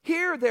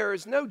 Here there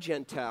is no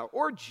Gentile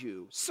or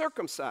Jew,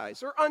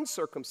 circumcised or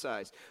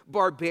uncircumcised,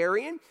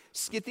 barbarian,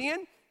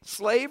 Scythian,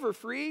 slave or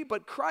free,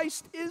 but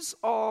Christ is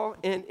all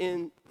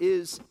and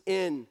is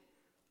in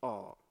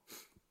all.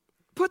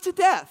 Put to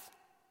death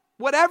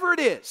whatever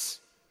it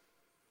is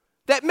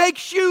that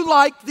makes you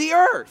like the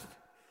earth.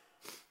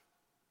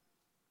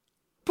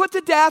 Put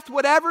to death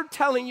whatever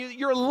telling you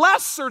you're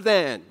lesser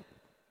than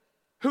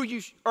who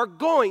you are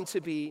going to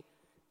be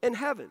in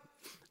heaven.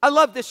 I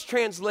love this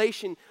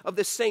translation of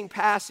the same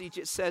passage.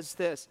 It says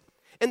this,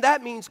 and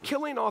that means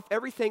killing off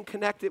everything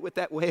connected with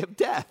that way of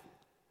death.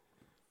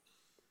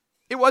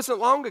 It wasn't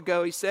long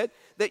ago, he said,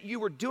 that you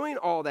were doing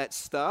all that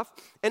stuff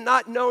and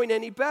not knowing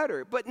any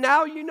better. But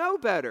now you know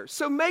better.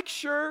 So make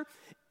sure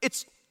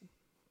it's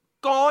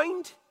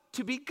going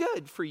to be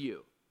good for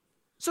you.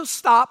 So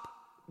stop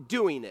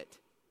doing it.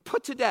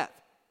 Put to death.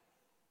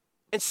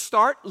 And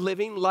start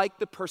living like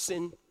the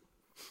person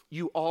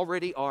you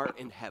already are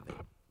in heaven.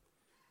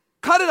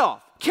 Cut it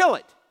off. Kill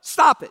it.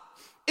 Stop it.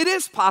 It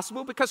is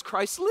possible because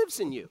Christ lives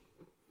in you.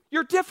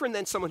 You're different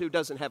than someone who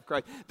doesn't have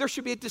Christ. There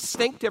should be a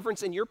distinct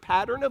difference in your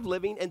pattern of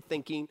living and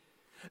thinking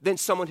than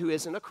someone who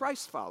isn't a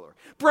Christ follower.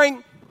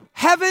 Bring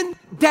heaven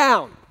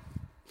down.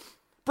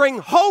 Bring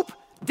hope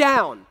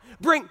down.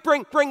 Bring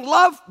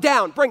love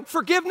down. Bring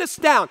forgiveness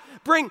down.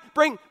 Bring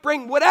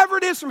whatever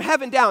it is from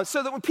heaven down,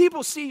 so that when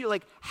people see you,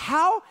 like,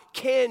 how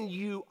can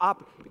you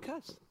operate?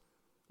 Because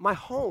my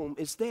home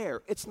is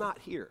there. It's not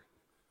here.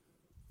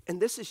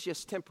 And this is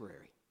just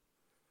temporary.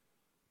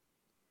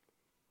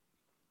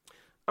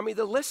 I mean,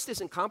 the list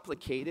isn't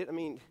complicated. I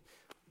mean,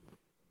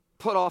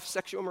 put off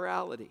sexual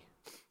immorality,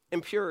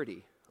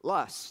 impurity,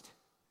 lust,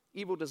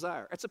 evil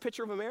desire. That's a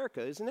picture of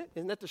America, isn't it?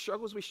 Isn't that the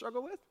struggles we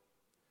struggle with?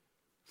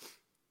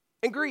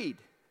 And greed.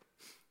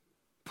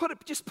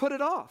 Just put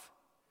it off.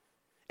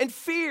 And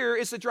fear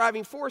is the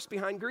driving force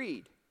behind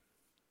greed.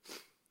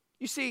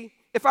 You see,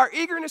 if our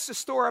eagerness to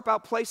store up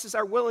outplaces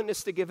our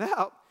willingness to give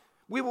out,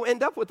 we will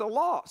end up with a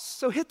loss.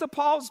 So hit the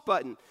pause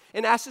button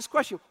and ask this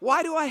question: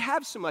 why do I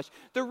have so much?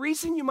 The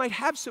reason you might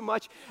have so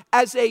much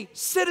as a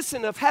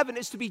citizen of heaven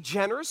is to be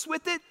generous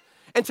with it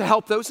and to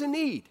help those in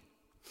need.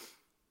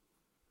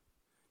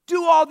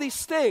 Do all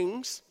these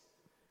things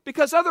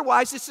because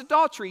otherwise it's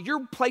adultery.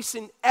 You're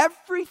placing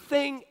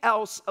everything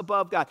else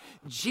above God.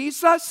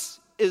 Jesus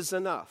is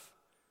enough.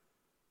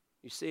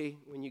 You see,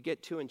 when you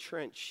get too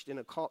entrenched in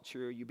a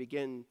culture, you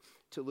begin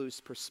to lose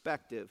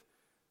perspective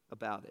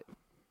about it.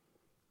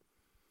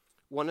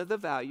 One of the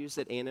values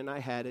that Ann and I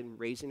had in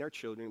raising our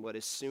children,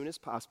 as soon as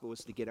possible,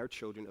 was to get our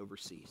children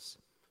overseas.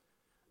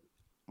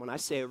 When I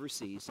say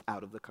overseas,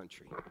 out of the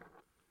country.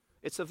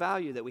 It's a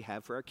value that we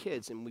have for our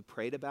kids, and we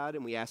prayed about it,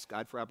 and we asked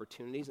God for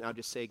opportunities. And I'll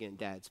just say again,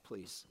 dads,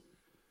 please,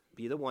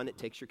 be the one that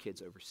takes your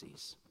kids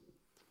overseas.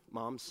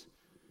 Moms,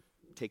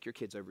 take your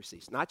kids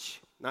overseas. Not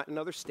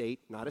another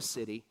state, not a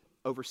city,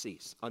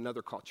 overseas,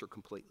 another culture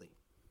completely.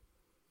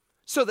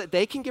 So that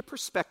they can get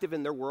perspective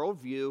in their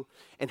worldview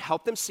and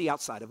help them see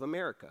outside of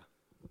America.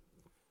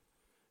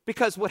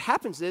 Because what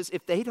happens is,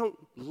 if they don't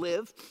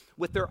live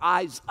with their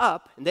eyes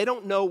up, and they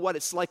don't know what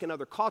it's like in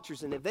other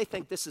cultures, and if they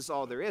think this is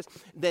all there is,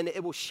 then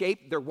it will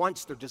shape their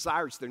wants, their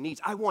desires, their needs.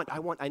 I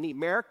need.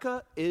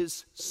 America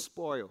is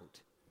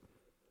spoiled.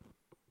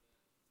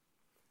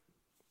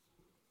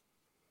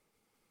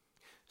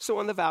 So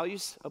one of the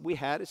values we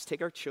had is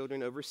take our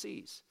children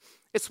overseas.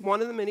 It's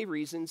one of the many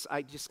reasons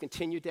I just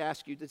continue to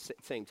ask you the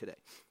thing today.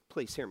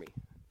 Please hear me.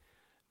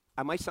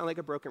 I might sound like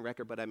a broken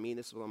record, but I mean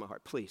this with all my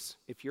heart. Please,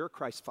 if you're a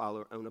Christ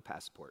follower, own a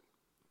passport.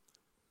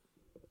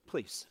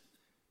 Please.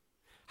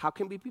 How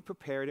can we be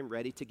prepared and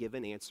ready to give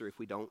an answer if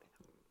we don't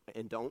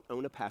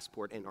own a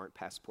passport and aren't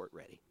passport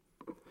ready?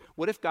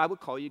 What if God would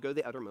call you to go to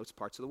the uttermost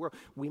parts of the world?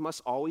 We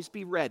must always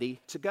be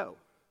ready to go.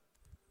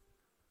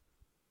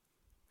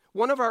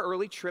 One of our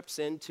early trips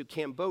into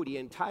Cambodia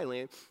and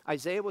Thailand,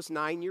 Isaiah was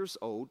 9 years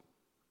old,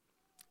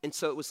 and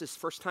so it was his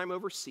first time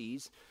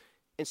overseas.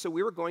 And so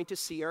we were going to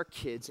see our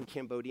kids in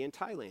Cambodia and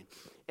Thailand.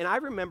 And I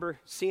remember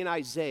seeing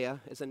Isaiah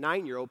as a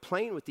 9-year-old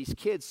playing with these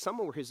kids. Some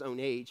were his own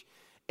age.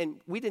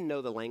 And we didn't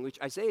know the language.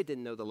 Isaiah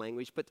didn't know the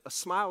language, but a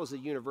smile is a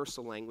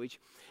universal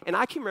language. And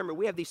I can remember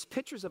we have these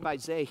pictures of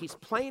Isaiah. He's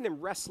playing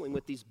and wrestling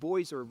with these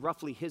boys who are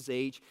roughly his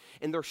age,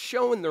 and they're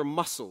showing their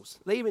muscles.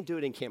 They even do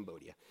it in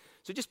Cambodia.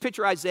 So just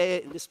picture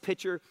Isaiah in this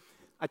picture.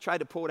 I tried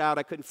to pull it out.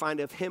 I couldn't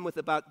find it of him with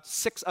about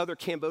 6 other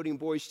Cambodian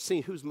boys,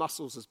 seeing whose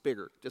muscles is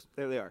bigger. Just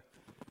there they are.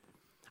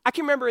 I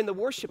can remember in the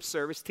worship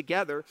service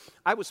together,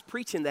 I was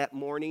preaching that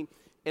morning,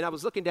 and I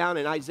was looking down,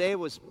 and Isaiah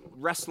was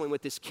wrestling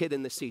with this kid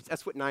in the seats.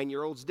 That's what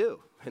 9-year-olds do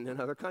in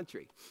another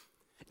country.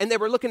 And they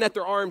were looking at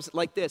their arms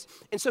like this.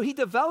 And so he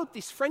developed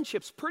these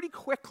friendships pretty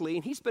quickly,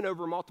 and he's been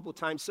over multiple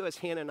times, so has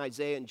Hannah and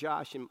Isaiah and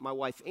Josh and my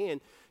wife Ann,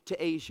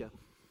 to Asia.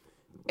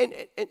 And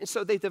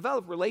so they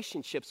developed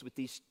relationships with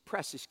these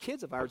precious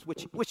kids of ours,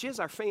 which is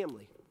our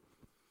family.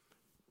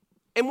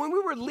 And when we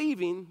were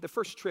leaving the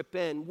first trip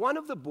in, one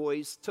of the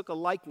boys took a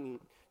liking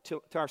to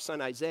our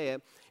son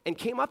Isaiah and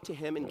came up to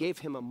him and gave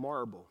him a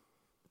marble.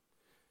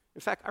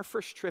 In fact, our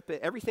first trip,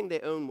 everything they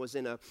owned was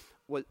in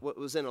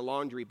a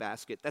laundry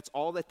basket. That's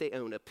all that they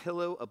owned: a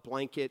pillow, a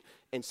blanket,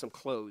 and some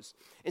clothes.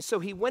 And so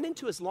he went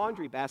into his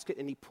laundry basket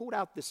and he pulled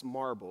out this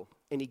marble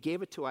and he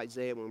gave it to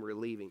Isaiah when we were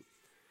leaving.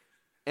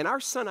 And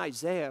our son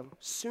Isaiah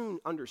soon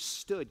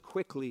understood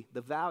quickly the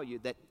value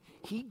that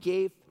he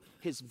gave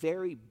his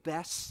very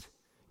best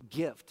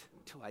gift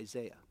to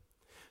Isaiah.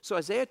 So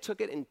Isaiah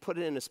took it and put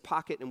it in his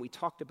pocket, and we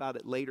talked about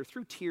it later.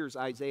 Through tears,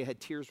 Isaiah had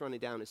tears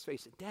running down his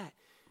face. He said, "Dad,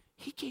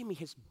 he gave me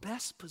his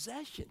best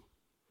possession."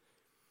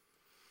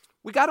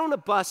 We got on a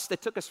bus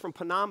that took us from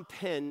Phnom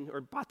Penh, or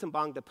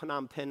Battambang to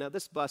Phnom Penh. Now,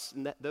 this bus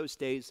in those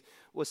days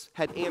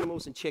had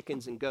animals and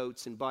chickens and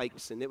goats and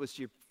bikes, and it was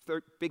your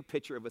big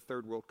picture of a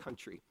third world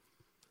country.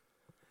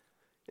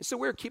 And so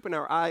we were keeping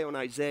our eye on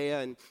Isaiah,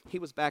 and he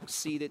was back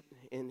seated,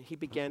 and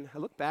I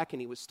looked back,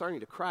 and he was starting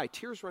to cry,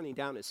 tears running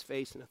down his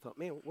face, and I thought,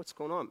 man, what's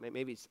going on?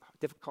 Maybe it's a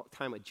difficult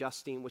time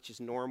adjusting, which is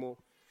normal.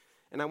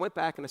 And I went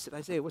back, and I said,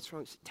 Isaiah, what's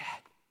wrong? He said,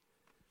 Dad,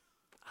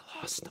 I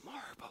lost the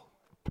marble.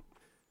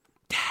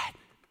 Dad,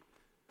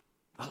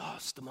 I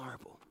lost the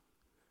marble.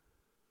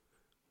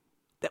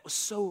 That was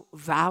so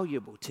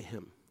valuable to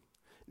him.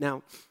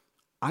 Now,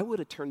 I would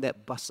have turned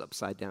that bus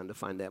upside down to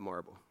find that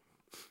marble.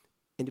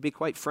 And to be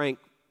quite frank,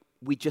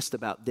 we just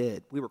about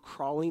did. We were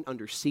crawling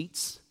under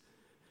seats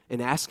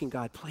and asking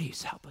God,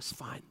 please help us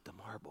find the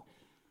marble.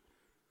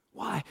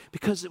 Why?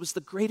 Because it was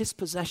the greatest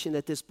possession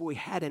that this boy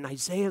had, and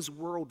Isaiah's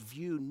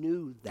worldview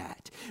knew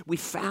that. We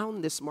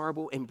found this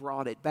marble and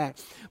brought it back.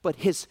 But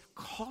his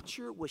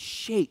culture was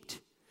shaped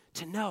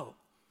to know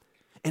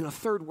in a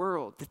third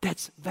world that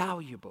that's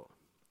valuable.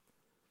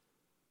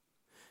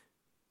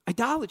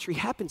 Idolatry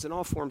happens in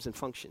all forms and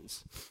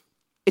functions.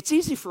 It's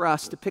easy for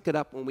us to pick it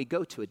up when we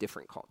go to a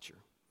different culture.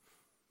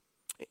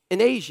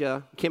 In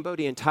Asia,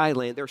 Cambodia and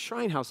Thailand, there are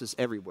shrine houses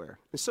everywhere.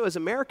 And so as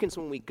Americans,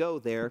 when we go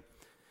there,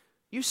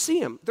 you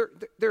see them.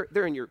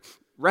 They're in your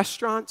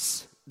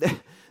restaurants.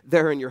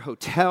 They're in your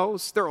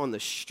hotels. They're on the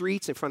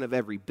streets in front of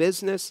every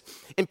business.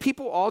 And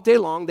people all day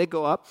long, they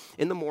go up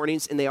in the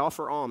mornings and they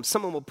offer alms.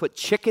 Someone will put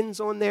chickens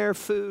on their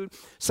food.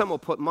 Some will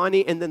put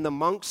money. And then the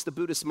monks, the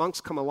Buddhist monks,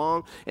 come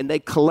along and they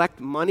collect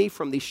money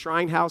from these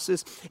shrine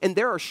houses. And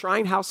there are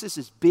shrine houses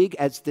as big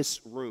as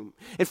this room.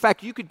 In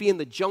fact, you could be in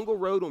the jungle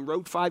road on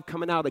Road 5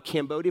 coming out of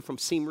Cambodia from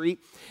Siem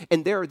Reap.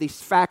 And there are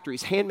these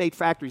factories, handmade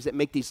factories that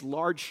make these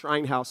large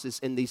shrine houses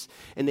and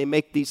they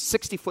make these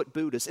 60-foot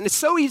Buddhas. And it's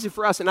so easy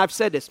for us, and I've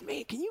said this,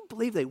 man, can you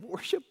believe they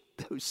worship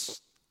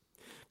those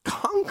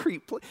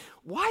concrete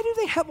Why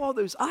do they have all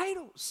those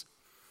idols?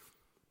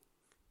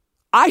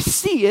 I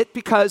see it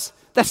because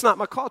that's not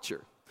my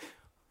culture.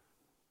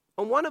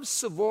 On one of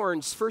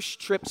Savorn's first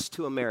trips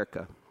to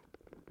America,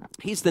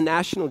 he's the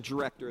national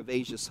director of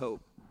Asia's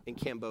Hope in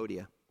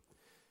Cambodia.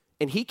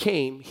 And he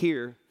came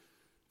here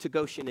to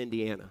Goshen,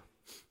 Indiana.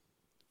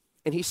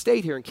 And he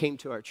stayed here and came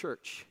to our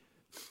church.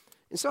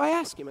 And so I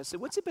asked him, I said,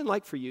 what's it been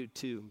like for you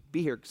to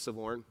be here,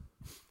 Savorn?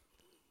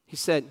 He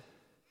said,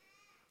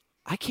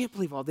 I can't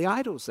believe all the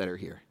idols that are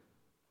here.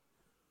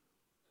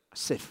 I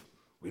said,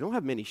 we don't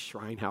have many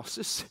shrine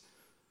houses.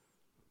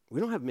 We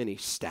don't have many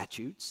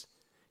statues.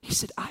 He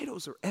said,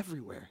 idols are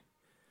everywhere.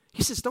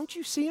 He says, don't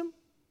you see them?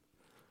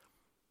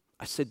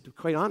 I said, to be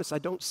quite honest, I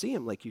don't see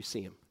them like you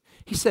see them.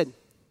 He said,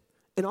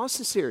 in all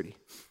sincerity,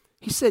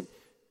 he said,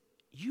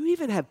 you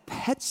even have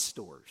pet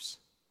stores.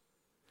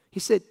 He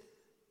said,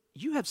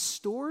 you have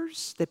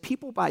stores that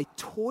people buy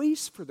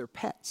toys for their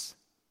pets.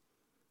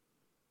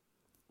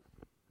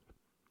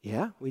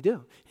 Yeah, we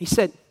do. He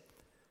said,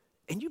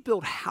 and you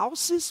build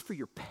houses for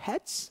your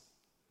pets?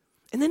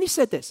 And then he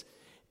said this,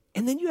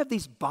 and then you have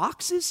these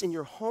boxes in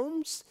your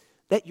homes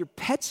that your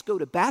pets go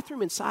to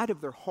bathroom inside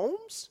of their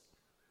homes?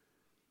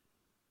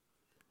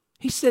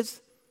 He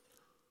says,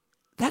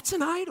 that's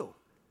an idol.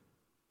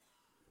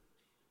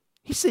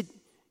 He said,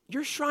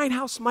 your shrine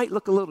house might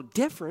look a little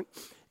different.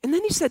 And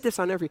then he said this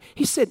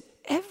he said,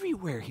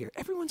 everywhere here,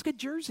 everyone's got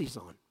jerseys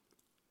on.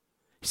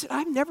 He said,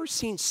 I've never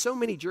seen so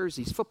many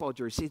jerseys, football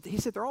jerseys. He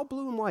said, they're all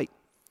blue and white,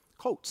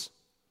 Colts.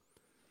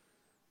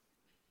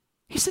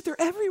 He said, they're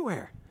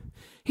everywhere.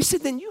 He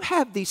said, then you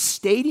have these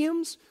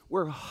stadiums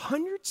where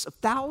hundreds of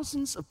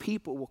thousands of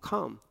people will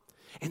come,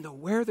 and they'll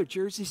wear their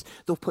jerseys,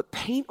 they'll put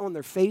paint on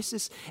their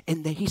faces,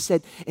 and he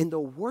said, and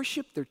they'll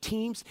worship their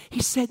teams.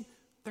 He said,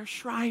 they're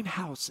shrine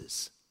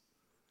houses.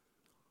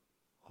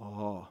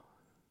 Oh.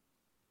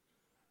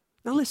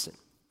 Now listen,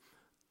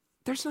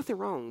 there's nothing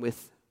wrong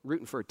with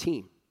rooting for a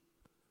team.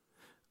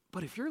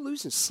 But if you're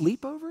losing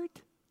sleep over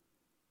it,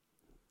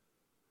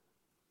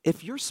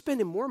 if you're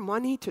spending more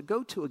money to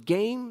go to a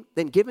game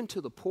than giving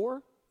to the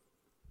poor,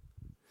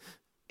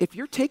 if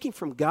you're taking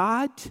from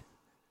God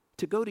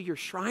to go to your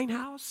shrine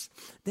house,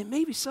 then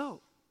maybe so.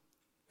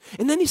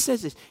 And then he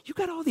says this, you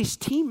got all these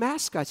team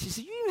mascots. He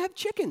says, you even have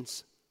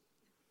chickens.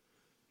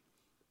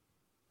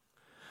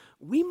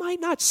 We might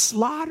not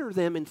slaughter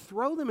them and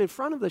throw them in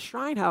front of the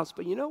shrine house,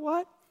 but you know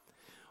what?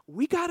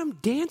 We got them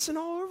dancing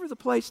all over the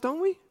place, don't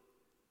we?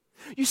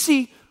 You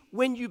see,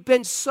 when you've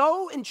been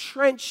so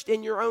entrenched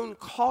in your own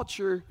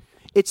culture,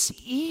 it's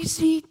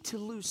easy to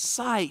lose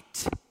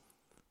sight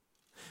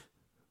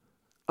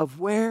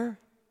of where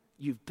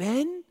you've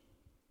been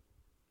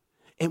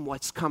and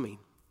what's coming.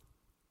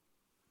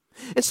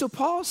 And so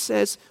Paul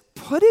says,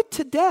 put it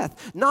to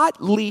death,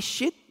 not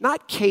leash it,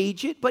 not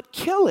cage it, but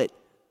kill it.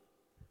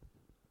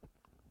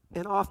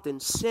 And often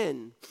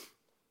sin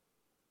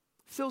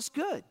feels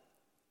good,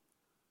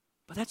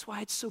 but that's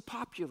why it's so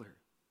popular.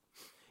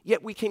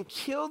 Yet we can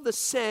kill the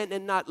sin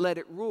and not let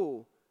it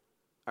rule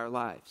our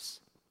lives.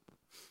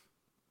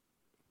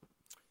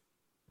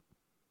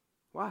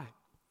 Why?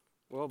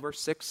 Well,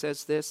 verse 6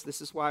 says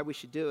this is why we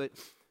should do it.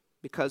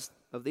 Because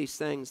of these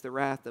things, the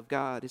wrath of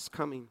God is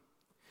coming.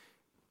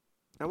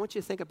 I want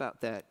you to think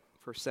about that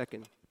for a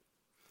second.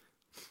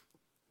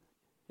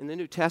 In the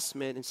New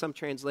Testament, in some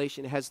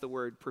translation, it has the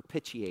word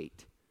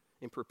propitiate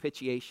and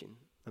propitiation.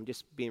 I'm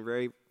just being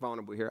very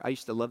vulnerable here. I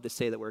used to love to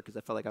say that word because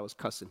I felt like I was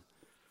cussing.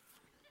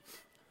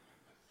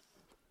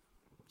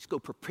 Just go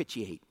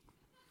propitiate.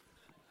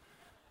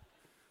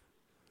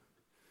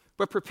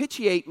 But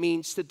propitiate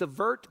means to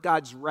divert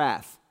God's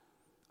wrath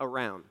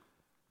around.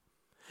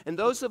 And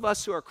those of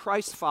us who are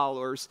Christ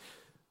followers,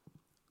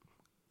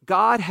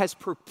 God has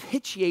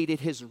propitiated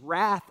his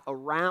wrath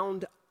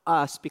around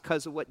us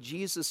because of what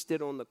Jesus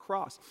did on the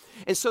cross.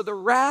 And so the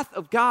wrath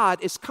of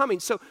God is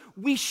coming. So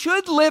we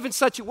should live in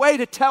such a way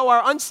to tell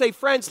our unsaved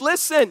friends,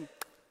 listen,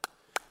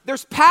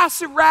 There's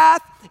passive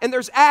wrath and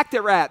there's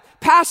active wrath.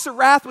 Passive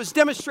wrath was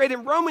demonstrated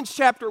in Romans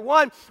chapter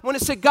 1 when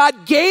it said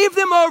God gave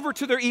them over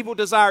to their evil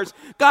desires.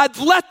 God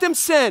let them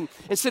sin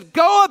and said,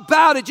 go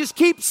about it. Just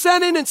keep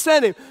sinning and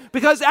sinning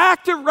because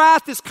active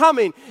wrath is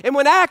coming. And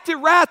when active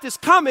wrath is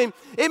coming,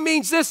 it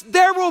means this: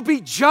 there will be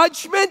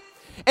judgment.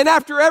 And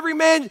after every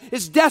man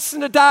is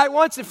destined to die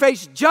once and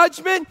face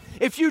judgment,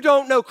 if you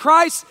don't know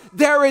Christ,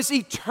 there is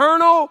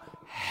eternal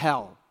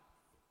hell.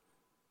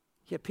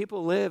 Yet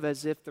people live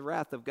as if the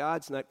wrath of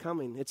God's not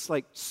coming. It's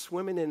like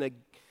swimming in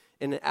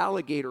an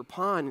alligator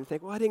pond and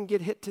think, well, I didn't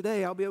get hit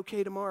today. I'll be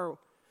okay tomorrow.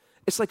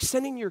 It's like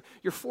sending your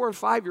 4 or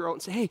 5-year-old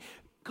and say, hey,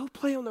 go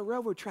play on the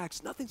railroad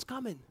tracks. Nothing's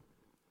coming.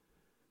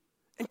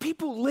 And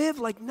people live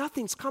like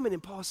nothing's coming.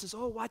 And Paul says,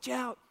 oh, watch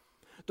out.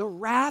 The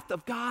wrath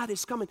of God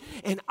is coming.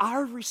 And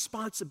our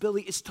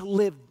responsibility is to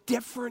live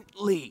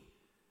differently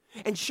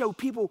and show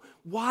people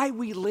why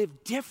we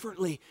live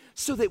differently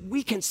so that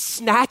we can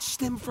snatch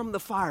them from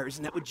the fire.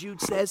 Isn't that what Jude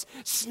says?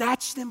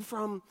 Snatch them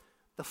from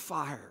the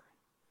fire.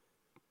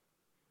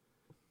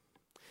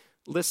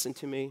 Listen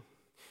to me,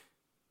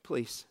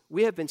 please.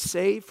 We have been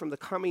saved from the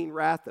coming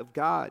wrath of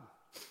God.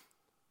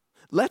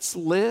 Let's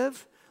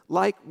live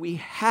like we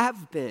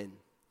have been.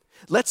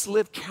 Let's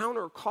live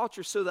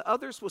counterculture so that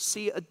others will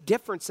see a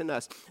difference in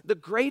us. The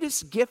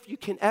greatest gift you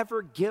can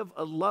ever give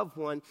a loved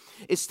one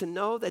is to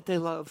know that they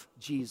love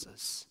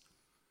Jesus.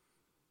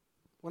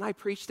 When I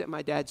preached at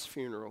my dad's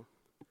funeral,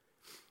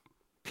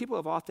 people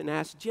have often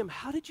asked, Jim,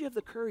 how did you have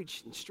the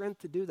courage and strength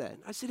to do that?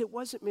 I said, it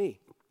wasn't me.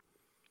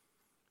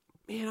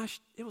 Man,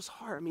 it was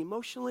hard. I mean,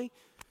 emotionally,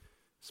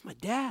 it's my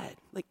dad.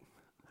 Like,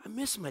 I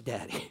miss my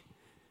daddy.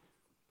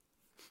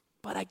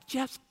 But I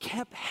just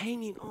kept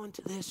hanging on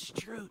to this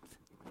truth.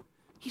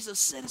 He's a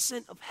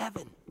citizen of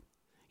heaven.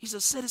 He's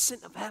a citizen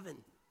of heaven.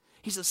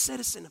 He's a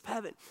citizen of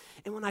heaven.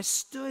 And when I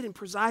stood and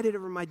presided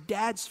over my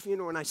dad's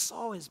funeral and I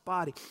saw his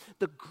body,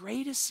 the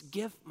greatest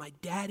gift my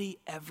daddy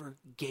ever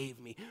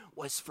gave me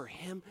was for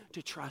him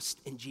to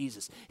trust in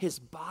Jesus. His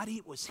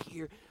body was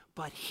here,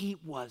 but he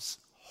was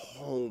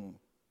home.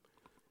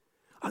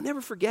 I'll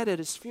never forget at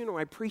his funeral,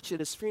 I preached at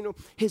his funeral,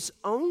 his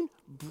own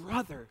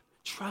brother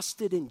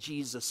trusted in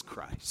Jesus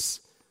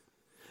Christ.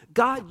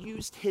 God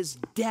used his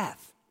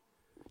death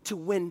to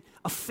win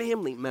a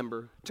family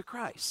member to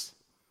Christ.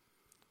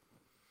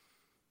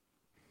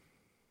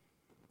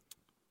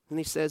 And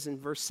he says in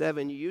verse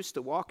 7, you used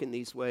to walk in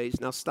these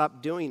ways, now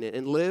stop doing it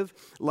and live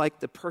like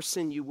the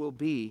person you will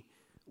be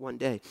one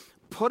day.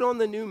 Put on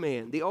the new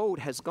man, the old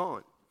has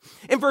gone.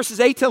 In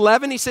verses 8 to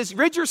 11, he says,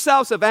 rid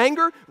yourselves of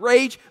anger,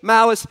 rage,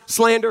 malice,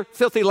 slander,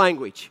 filthy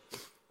language,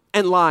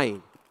 and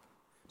lying.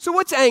 So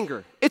what's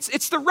anger?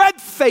 It's the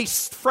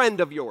red-faced friend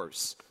of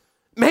yours.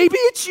 Maybe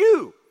it's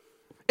you.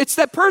 It's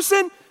that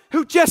person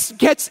who just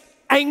gets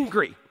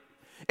angry.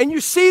 And you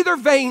see their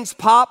veins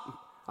pop.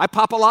 I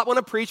pop a lot when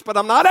I preach, but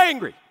I'm not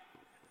angry.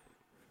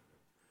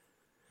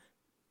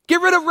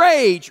 Get rid of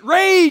rage.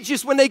 Rage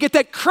is when they get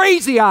that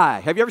crazy eye.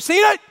 Have you ever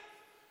seen it?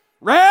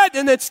 Red,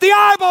 and it's the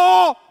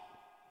eyeball.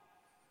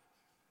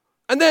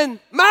 And then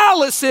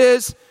malice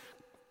is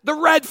the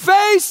red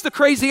face, the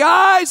crazy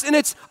eyes, and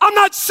it's, I'm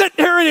not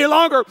sitting here any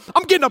longer.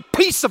 I'm getting a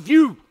piece of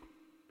you.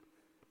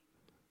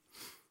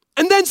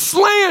 And then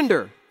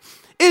slander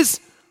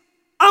is,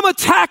 I'm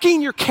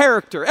attacking your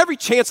character. Every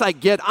chance I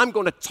get, I'm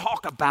going to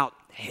talk about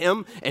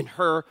him and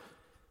her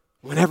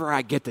whenever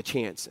I get the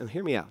chance. And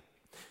hear me out.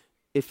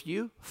 If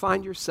you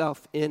find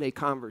yourself in a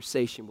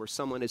conversation where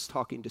someone is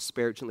talking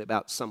disparagingly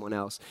about someone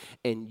else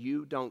and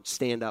you don't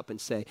stand up and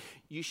say,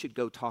 you should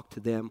go talk to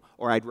them,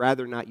 or I'd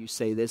rather not you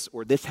say this,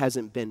 or this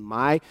hasn't been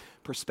my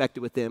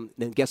perspective with them,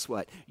 then guess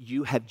what?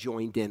 You have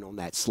joined in on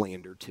that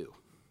slander too.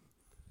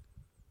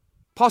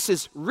 Paul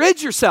says,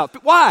 rid yourself.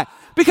 Why?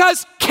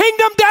 Because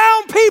kingdom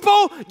down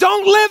people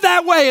don't live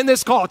that way in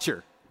this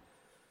culture.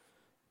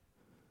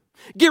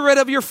 Get rid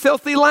of your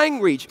filthy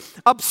language,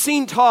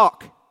 obscene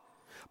talk,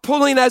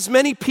 pulling as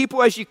many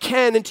people as you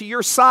can into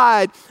your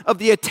side of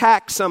the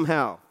attack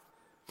somehow.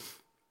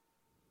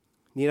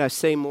 Need I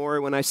say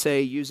more when I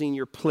say using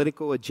your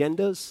political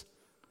agendas?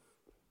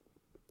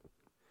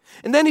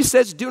 And then he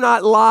says, do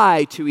not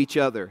lie to each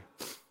other.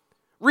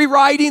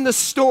 Rewriting the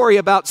story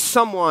about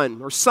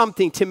someone or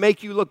something to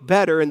make you look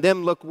better and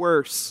them look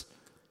worse.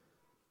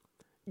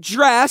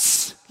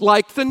 Dress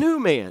like the new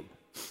man.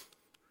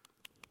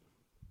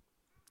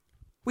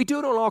 We do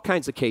it on all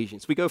kinds of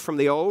occasions. We go from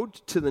the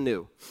old to the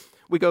new.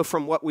 We go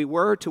from what we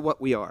were to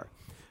what we are.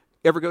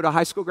 Ever go to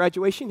high school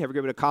graduation? Ever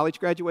go to college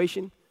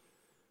graduation?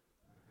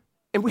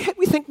 And we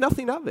think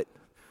nothing of it.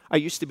 I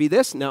used to be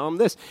this, now I'm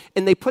this.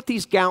 And they put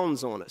these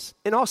gowns on us.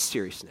 In all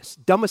seriousness,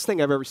 dumbest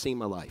thing I've ever seen in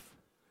my life.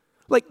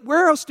 Like,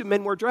 where else do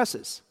men wear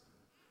dresses?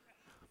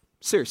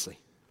 Seriously.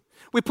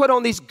 We put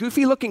on these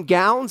goofy-looking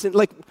gowns, and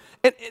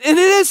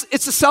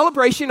it's a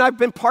celebration. I've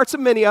been parts of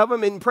many of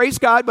them, and praise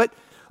God, but,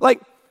 like,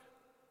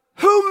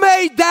 who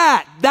made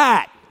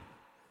that?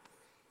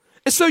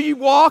 And so you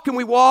walk, and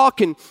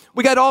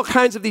we got all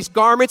kinds of these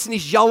garments and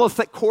these yellow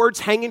thick cords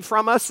hanging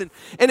from us. And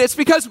it's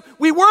because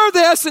we were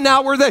this, and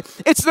now we're that.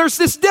 There's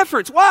this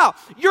difference. Wow,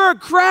 you're a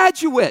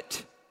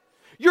graduate.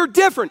 You're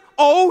different,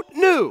 old,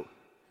 new.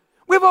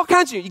 We have all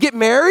kinds of you. You get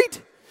married.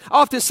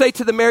 I often say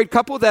to the married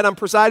couple that I'm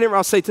presiding over,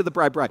 I'll say to the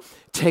bride,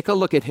 take a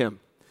look at him.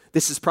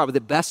 This is probably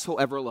the best he'll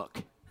ever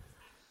look.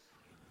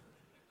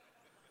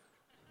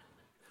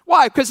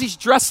 Why? Because he's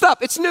dressed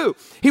up. It's new.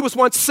 He was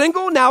once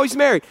single, now he's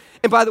married.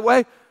 And by the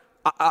way,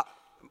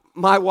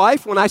 my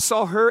wife, when I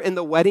saw her in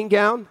the wedding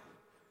gown,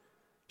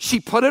 she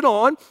put it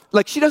on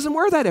like she doesn't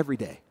wear that every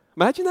day.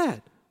 Imagine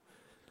that.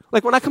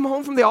 Like when I come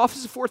home from the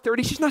office at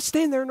 4:30, she's not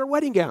staying there in her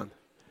wedding gown.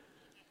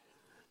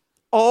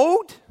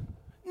 Old,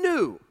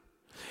 new.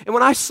 And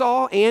when I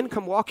saw Ann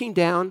come walking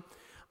down,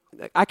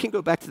 I can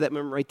go back to that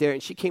moment right there,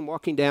 and she came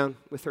walking down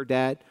with her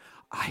dad.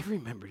 I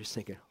remember just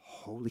thinking,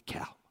 holy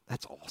cow,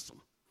 that's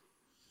awesome.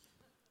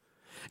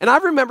 And I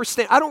remember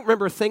I don't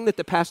remember a thing that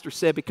the pastor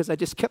said because I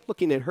just kept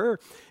looking at her,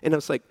 and I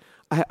was like,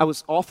 I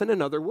was off in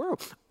another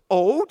world.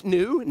 Old,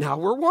 new, now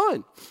we're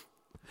one.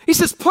 He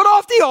says, put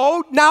off the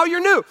old, now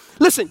you're new.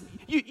 Listen,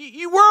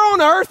 you were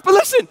on earth, but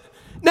listen,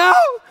 now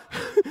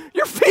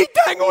your feet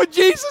dangle with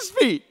Jesus'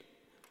 feet.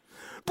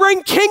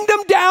 Bring kingdom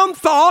down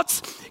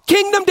thoughts,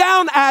 kingdom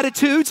down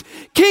attitudes,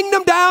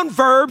 kingdom down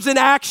verbs and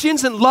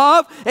actions and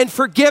love and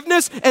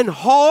forgiveness and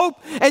hope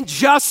and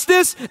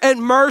justice and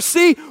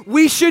mercy.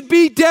 We should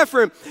be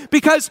different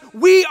because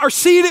we are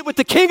seated with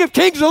the King of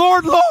Kings and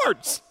Lord of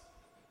Lords.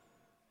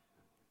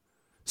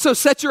 So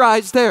set your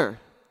eyes there.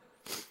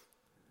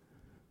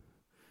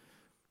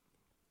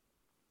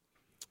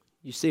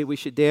 You see, we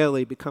should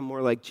daily become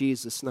more like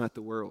Jesus, not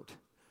the world.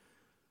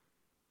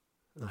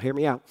 Now, hear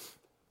me out.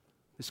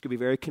 This could be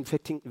very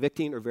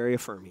convicting or very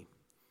affirming.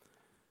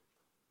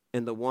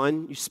 And the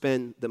one you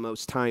spend the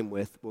most time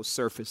with will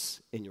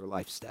surface in your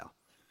lifestyle.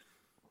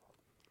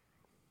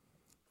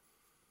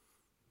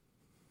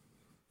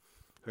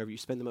 Whoever you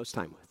spend the most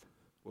time with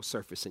will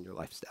surface in your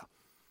lifestyle.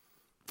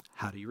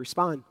 How do you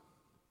respond?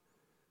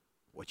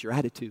 What's your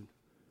attitude?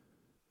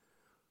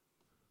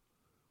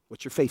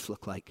 What's your faith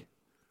look like?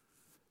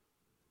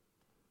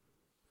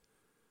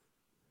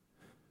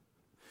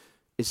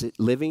 Is it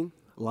living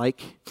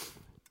like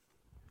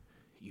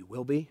you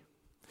will be?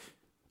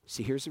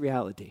 See, here's the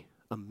reality.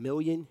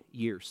 1,000,000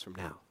 years from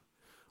now,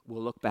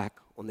 we'll look back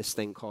on this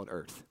thing called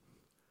earth,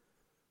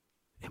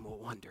 and we'll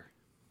wonder,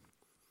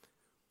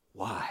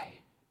 why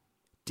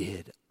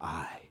did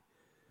I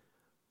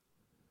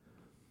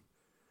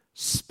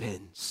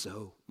spend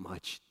so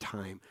much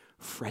time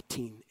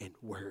fretting and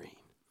worrying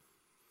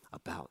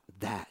about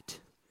that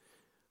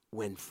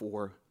when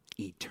for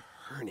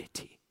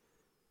eternity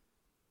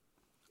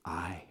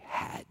I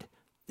had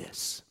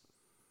this?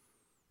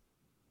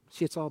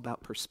 See, it's all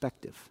about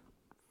perspective.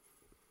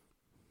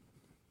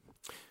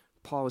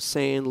 Paul is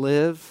saying,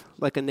 live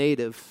like a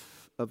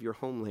native of your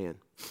homeland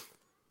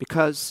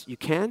because you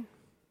can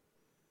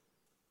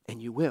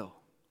and you will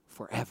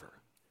forever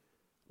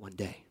one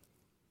day.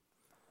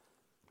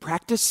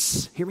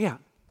 Practice, hear me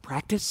out,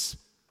 practice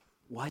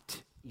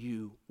what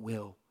you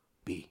will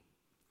be.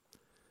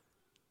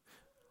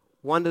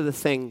 One of the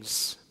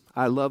things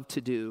I love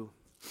to do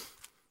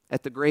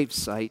at the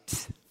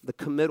gravesite, the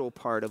committal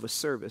part of a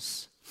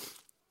service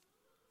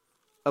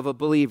of a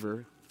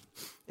believer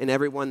and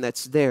everyone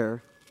that's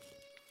there,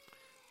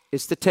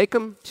 is to take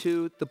them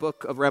to the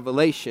book of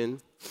Revelation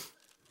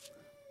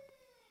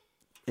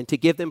and to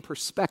give them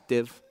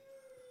perspective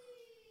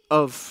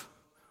of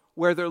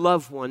where their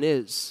loved one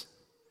is.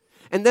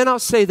 And then I'll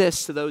say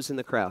this to those in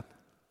the crowd.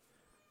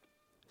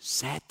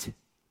 Set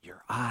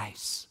your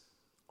eyes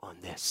on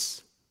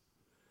this.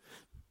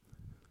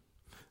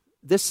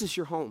 This is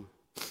your home.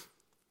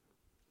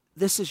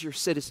 This is your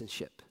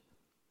citizenship.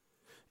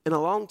 And a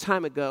long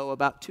time ago,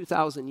 about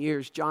 2,000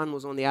 years, John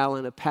was on the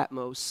island of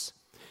Patmos,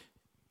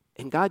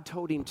 and God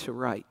told him to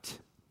write.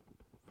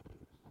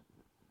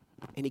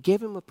 And he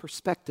gave him a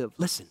perspective,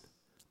 listen,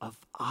 of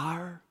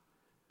our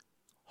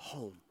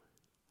home.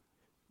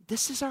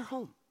 This is our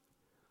home.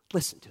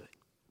 Listen to it.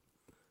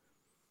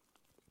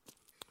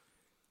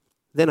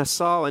 Then I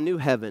saw a new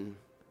heaven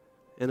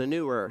and a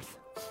new earth.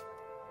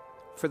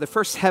 For the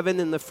first heaven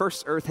and the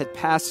first earth had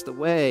passed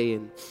away,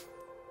 and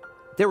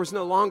there was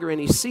no longer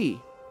any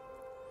sea.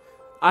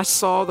 I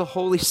saw the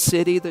holy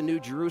city, the new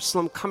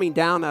Jerusalem, coming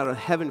down out of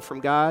heaven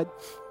from God,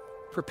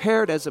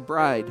 prepared as a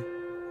bride,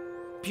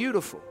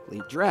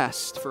 beautifully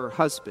dressed for her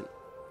husband.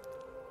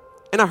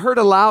 And I heard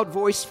a loud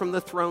voice from the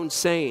throne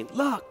saying,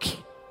 look,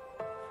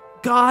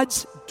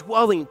 God's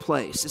dwelling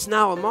place is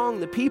now among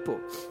the people,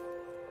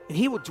 and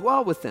he will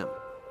dwell with them.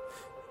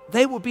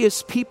 They will be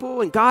his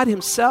people, and God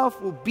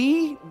himself will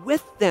be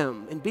with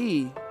them and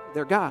be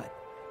their God.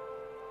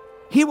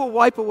 He will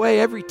wipe away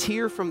every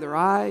tear from their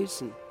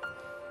eyes, and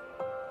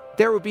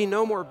there will be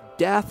no more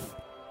death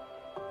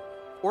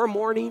or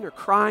mourning or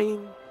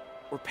crying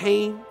or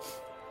pain,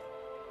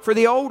 for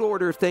the old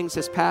order of things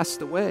has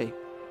passed away.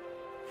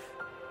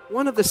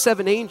 one of the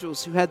 7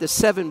 angels who had the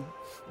 7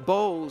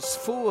 bowls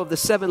full of the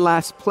 7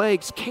 last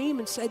plagues came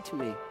and said to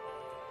me,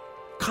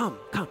 come.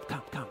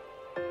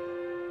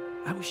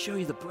 I will show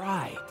you the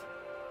bride,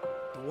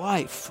 the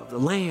wife of the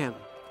Lamb.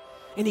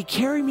 And he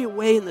carried me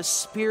away in the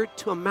Spirit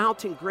to a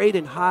mountain great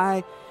and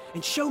high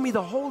and showed me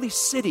the holy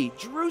city,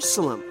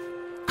 Jerusalem,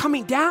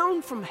 coming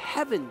down from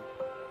heaven.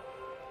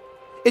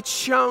 It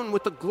shone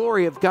with the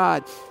glory of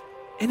God,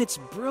 and its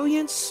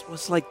brilliance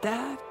was like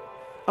that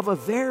of a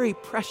very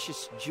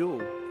precious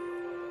jewel,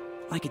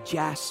 like a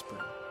jasper,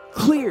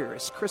 clear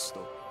as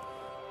crystal.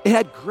 It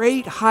had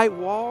great high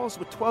walls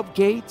with 12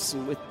 gates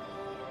and with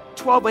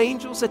 12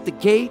 angels at the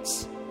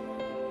gates.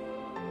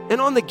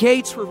 And on the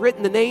gates were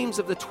written the names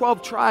of the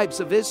 12 tribes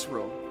of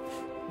Israel.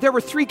 There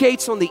were 3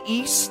 gates on the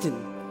east,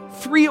 and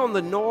 3 on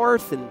the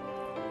north, and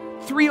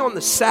 3 on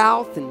the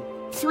south, and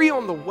 3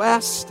 on the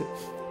west.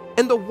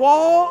 And the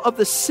wall of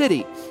the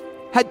city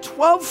had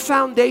 12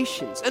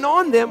 foundations, and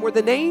on them were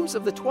the names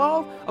of the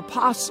 12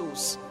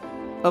 apostles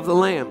of the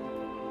Lamb.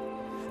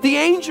 The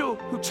angel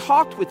who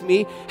talked with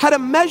me had a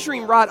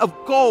measuring rod of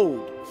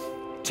gold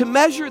to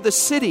measure the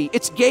city,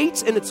 its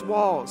gates and its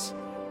walls.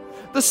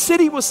 The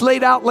city was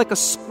laid out like a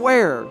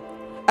square,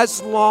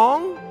 as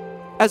long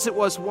as it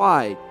was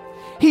wide.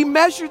 He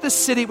measured the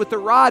city with the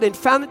rod and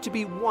found it to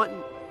be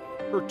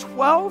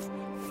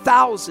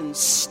 12,000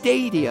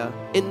 stadia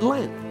in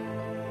length,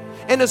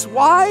 and as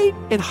wide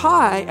and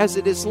high as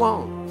it is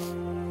long.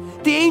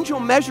 The angel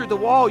measured the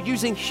wall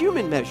using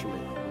human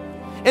measurement,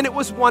 and it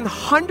was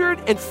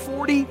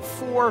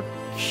 144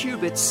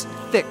 cubits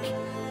thick.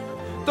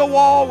 The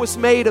wall was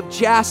made of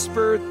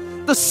jasper.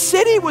 The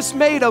city was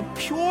made of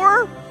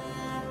pure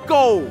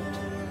gold,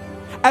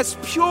 as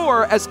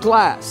pure as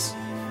glass.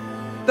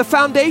 The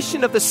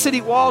foundation of the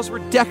city walls were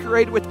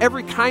decorated with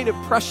every kind of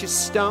precious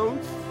stone.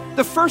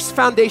 The first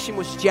foundation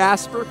was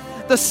jasper.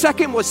 The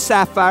second was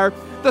sapphire.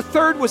 The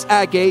third was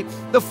agate.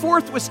 The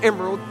fourth was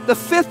emerald. The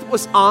fifth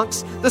was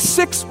onyx. The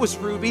sixth was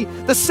ruby.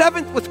 The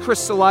seventh was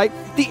chrysolite.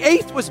 The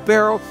eighth was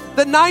beryl.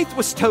 The ninth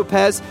was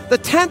topaz. The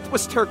 10th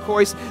was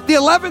turquoise. The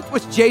 11th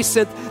was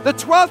jacinth. The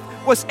 12th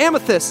was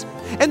amethyst.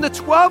 And the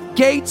 12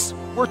 gates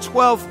were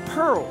 12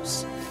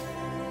 pearls,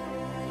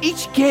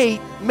 each gate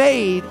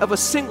made of a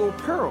single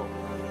pearl.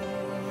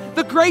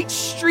 The great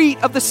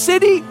street of the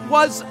city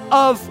was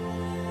of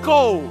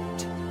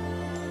gold,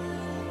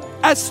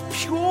 as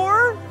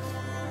pure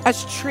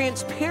as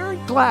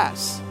transparent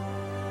glass.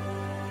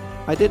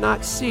 I did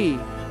not see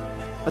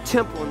a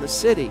temple in the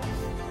city,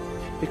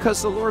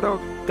 because the Lord our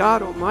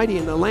God Almighty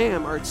and the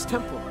Lamb are its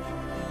temple.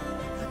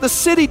 The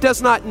city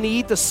does not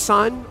need the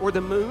sun or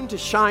the moon to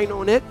shine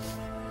on it,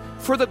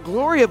 for the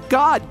glory of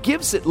God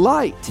gives it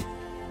light,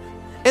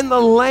 and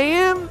the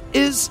Lamb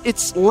is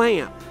its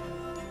lamp.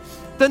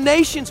 The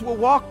nations will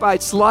walk by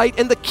its light,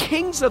 and the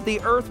kings of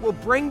the earth will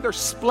bring their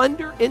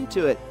splendor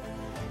into it,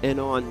 and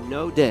on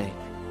no day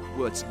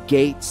will its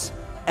gates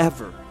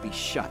ever be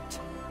shut,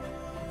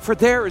 for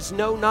there is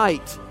no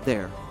night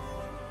there.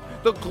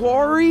 The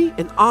glory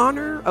and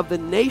honor of the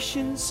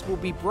nations will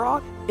be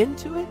brought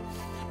into it,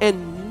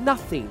 and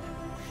nothing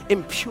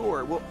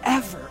impure will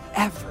ever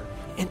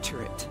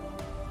enter it.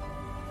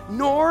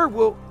 Nor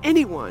will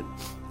anyone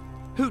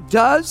who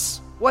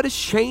does what is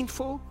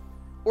shameful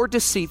or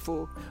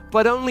deceitful,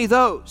 but only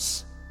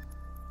those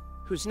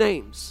whose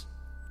names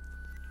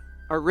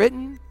are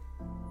written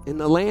in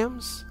the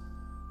Lamb's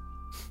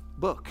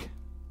book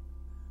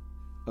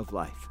of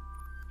life.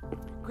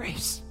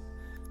 Grace,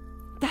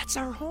 that's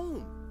our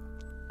home.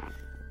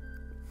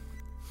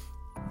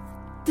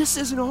 This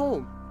isn't a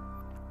home.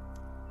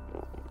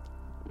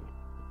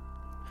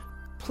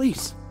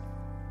 Please,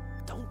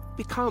 don't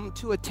become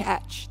too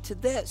attached to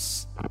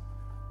this.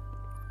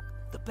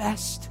 The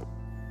best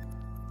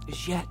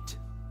is yet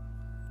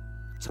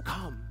to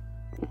come.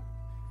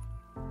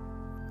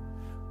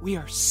 We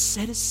are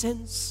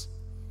citizens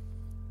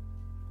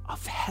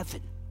of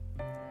heaven.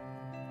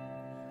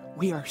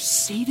 We are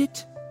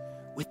seated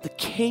with the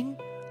King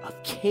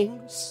of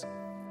Kings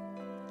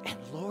and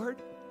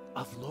Lord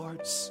of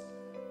Lords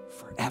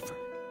forever.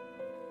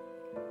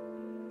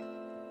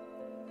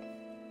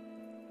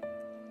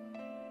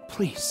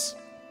 Please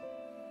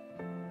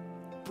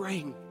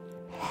bring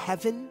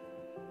heaven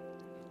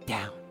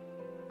down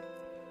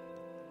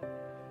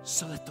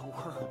so that the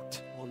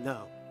world will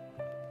know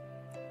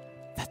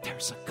that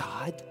there's a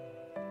God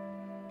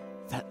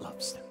that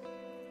loves them.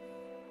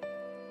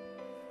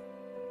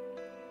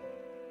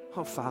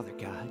 Oh, Father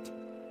God,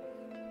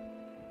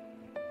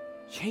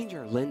 change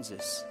our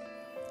lenses.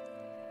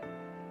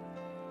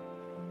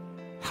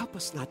 Help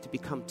us not to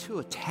become too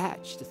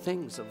attached to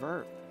things of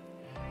earth,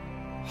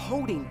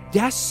 holding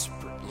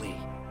desperately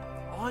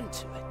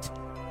onto it.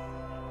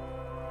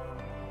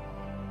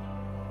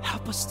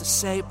 Help us to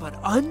say, but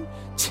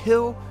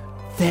until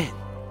then,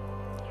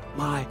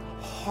 my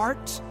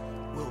heart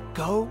will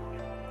go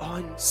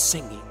on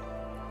singing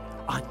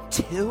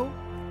until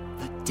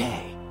the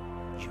day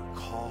you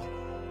call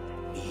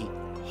me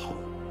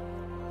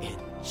home. In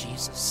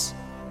Jesus'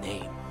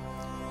 name,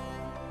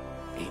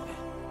 amen.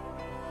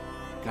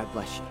 God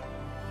bless you.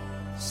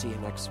 See you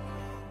next week.